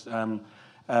was,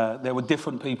 there were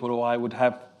different people who I would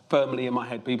have firmly in my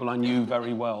head, people I knew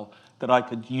very well, that I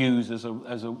could use as a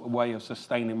way of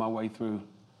sustaining my way through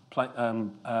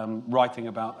writing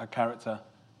about a character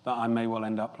that I may well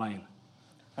end up playing.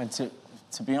 And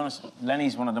to be honest,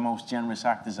 Lenny's one of the most generous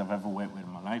actors I've ever worked with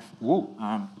in my life.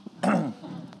 Whoa.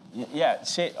 Yeah,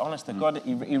 honest to God,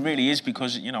 he really is,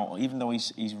 because, you know, even though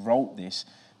he's wrote this,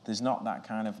 there's not that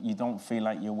kind of, you don't feel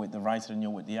like you're with the writer and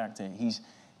you're with the actor.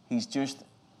 He's just,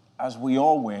 as we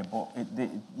all were, but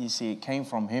you see, it came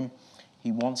from him.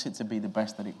 He wants it to be the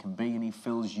best that it can be, and he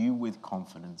fills you with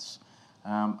confidence.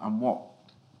 And what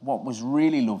was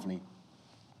really lovely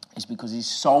is because he's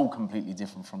so completely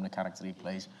different from the character he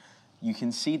plays. You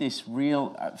can see this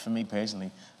real, for me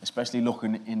personally, especially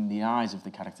looking in the eyes of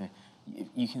the character,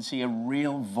 you can see a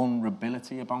real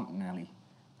vulnerability about Nelly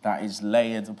that is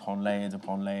layered upon layered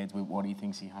upon layered with what he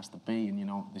thinks he has to be, and, you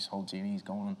know, this whole journey he's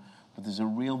going on. But there's a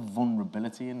real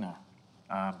vulnerability in there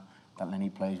that Lenny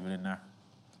plays with in there.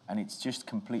 And it's just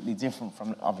completely different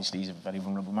from, obviously he's a very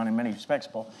vulnerable man in many respects,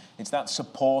 but it's that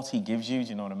support he gives you, do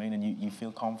you know what I mean? And you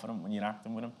feel confident when you're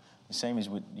acting with him. The same as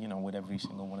with, you know, with every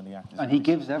single one of the actors. And he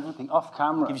gives everything off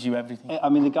camera. Gives you everything. I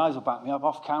mean, the guys will back me up.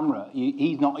 Off camera,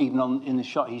 he's not even in the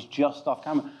shot. He's just off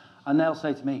camera, and they'll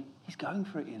say to me, "He's going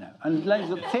for it, you know." And Lenny's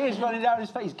got tears running down his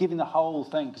face. He's giving the whole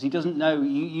thing because he doesn't know.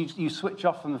 You switch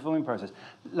off from the filming process.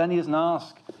 Lenny doesn't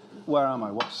ask, "Where am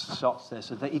I? What shot's this?"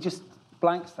 So he just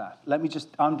blanks that.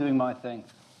 I'm doing my thing,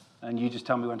 and you just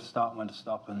tell me when to start and when to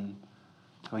stop. And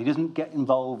so he doesn't get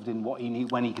involved in what he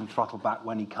needs, when he can throttle back,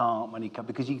 when he can't,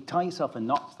 because you tie yourself in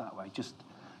knots that way. Just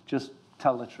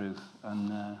tell the truth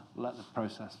and let the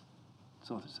process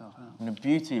sort itself out. And the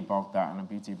beauty about that, and the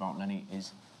beauty about Lenny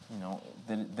is, you know,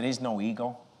 there is no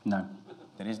ego. No.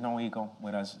 There is no ego,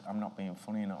 whereas I'm not being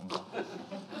funny enough.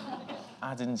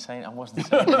 I wasn't saying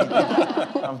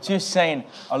anything. I'm just saying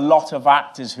a lot of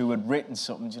actors who had written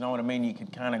something, do you know what I mean? You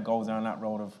could kind of go down that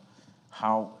road of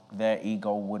how their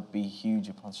ego would be huge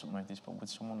upon something like this, but with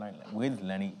someone like, with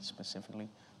Lenny specifically,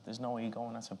 there's no ego,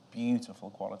 and that's a beautiful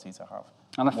quality to have.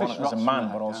 And as a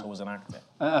man, but also as an actor.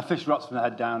 A fish rots from the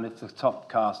head down if the top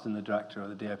cast and the director or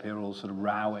the DOP are all sort of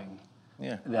rowing,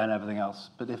 then everything else.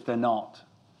 But if they're not...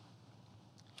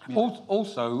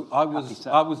 Also, I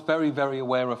was very, very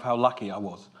aware of how lucky I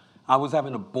was. I was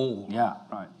having a ball. Yeah,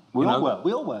 right. We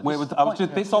all were.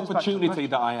 This opportunity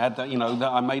that I had, that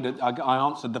I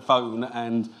answered the phone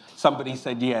and somebody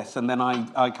said yes, and then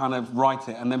I kind of write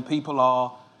it, and then people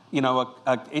are,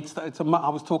 I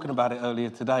was talking about it earlier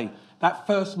today. That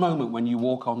first moment when you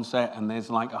walk on set and there's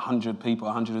like 100 people,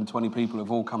 120 people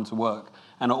who've all come to work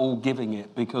and are all giving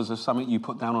it because of something you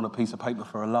put down on a piece of paper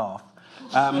for a laugh,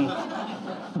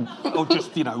 or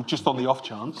just on the off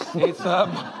chance. It's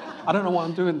I don't know why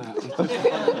I'm doing that.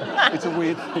 It's a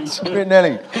weird thing. It's a bit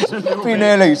Nelly.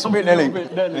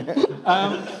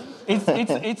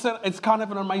 It's kind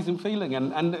of an amazing feeling,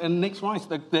 and Nick's right.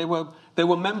 There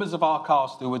were members of our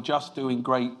cast who were just doing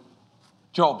great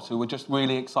jobs, who were just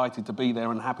really excited to be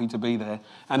there and happy to be there,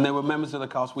 and there were members of the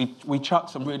cast we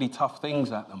chucked some really tough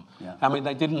things at them. Yeah. I mean,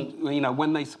 they didn't,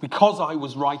 because I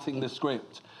was writing the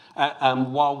script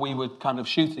while we were kind of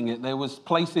shooting it, there was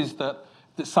places that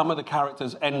some of the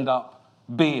characters end up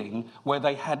being where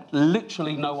they had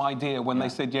literally no idea when they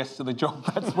said yes to the job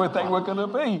that's where they were going to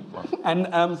be.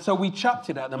 And so we chucked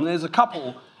it at them. There's a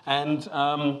couple, and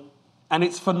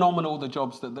it's phenomenal, the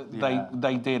jobs that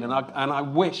they did. And I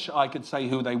wish I could say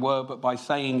who they were, but by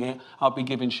saying it, I'll be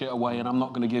giving shit away, and I'm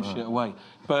not going to give shit away.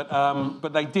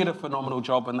 But they did a phenomenal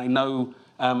job, and they know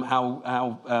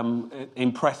how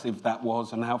impressive that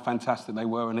was and how fantastic they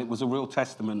were. And it was a real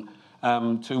testament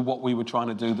to what we were trying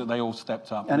to do, that they all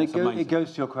stepped up. And it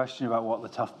goes to your question about what the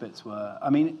tough bits were. I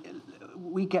mean,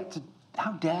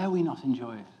 how dare we not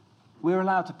enjoy it? We're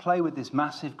allowed to play with this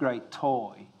massive, great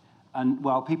toy, and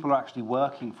while people are actually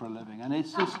working for a living. And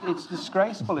it's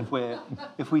disgraceful if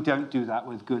we don't do that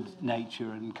with good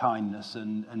nature and kindness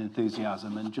and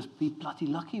enthusiasm, and just be bloody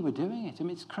lucky we're doing it. I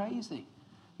mean, it's crazy.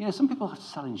 Some people have to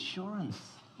sell insurance.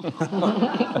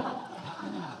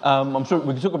 I'm sure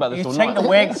we can talk about this all night. You take the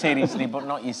work seriously, but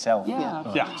not yourself. Yeah.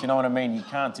 Do you know what I mean? You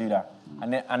can't do that.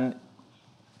 And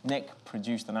Nick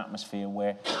produced an atmosphere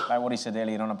where, like what he said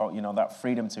earlier on about, that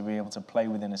freedom to be able to play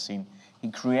within a scene.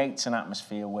 He creates an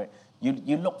atmosphere where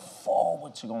you look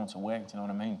forward to going to work. Do you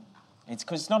know what I mean? It's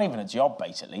because it's not even a job,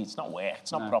 basically. It's not work.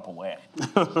 It's not proper work. You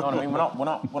know what I mean?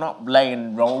 We're not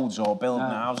laying roads or building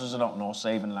houses or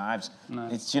saving lives. No.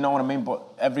 It's, you know what I mean? But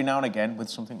every now and again, with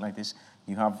something like this,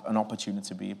 you have an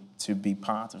opportunity to be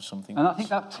part of something. And I think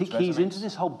that keys into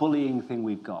this whole bullying thing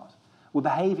we've got. We're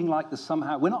behaving like there's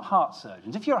somehow... We're not heart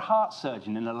surgeons. If you're a heart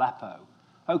surgeon in Aleppo,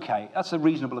 okay, that's a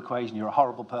reasonable equation. You're a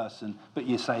horrible person, but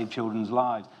you save children's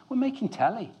lives. We're making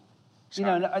telly.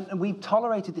 And we've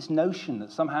tolerated this notion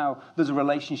that somehow there's a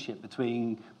relationship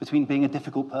between being a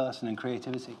difficult person and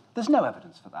creativity. There's no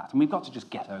evidence for that, and we've got to just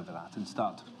get over that and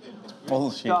start.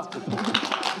 Bullshit.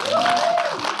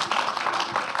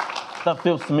 That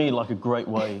feels to me like a great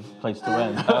place to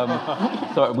end.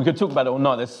 So we could talk about it all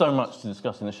night. There's so much to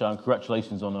discuss in the show, and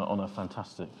congratulations on a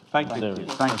fantastic series.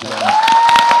 Thank you.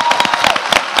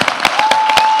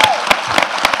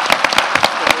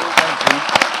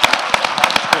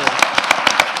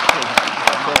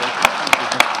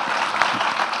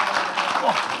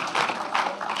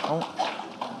 Oh.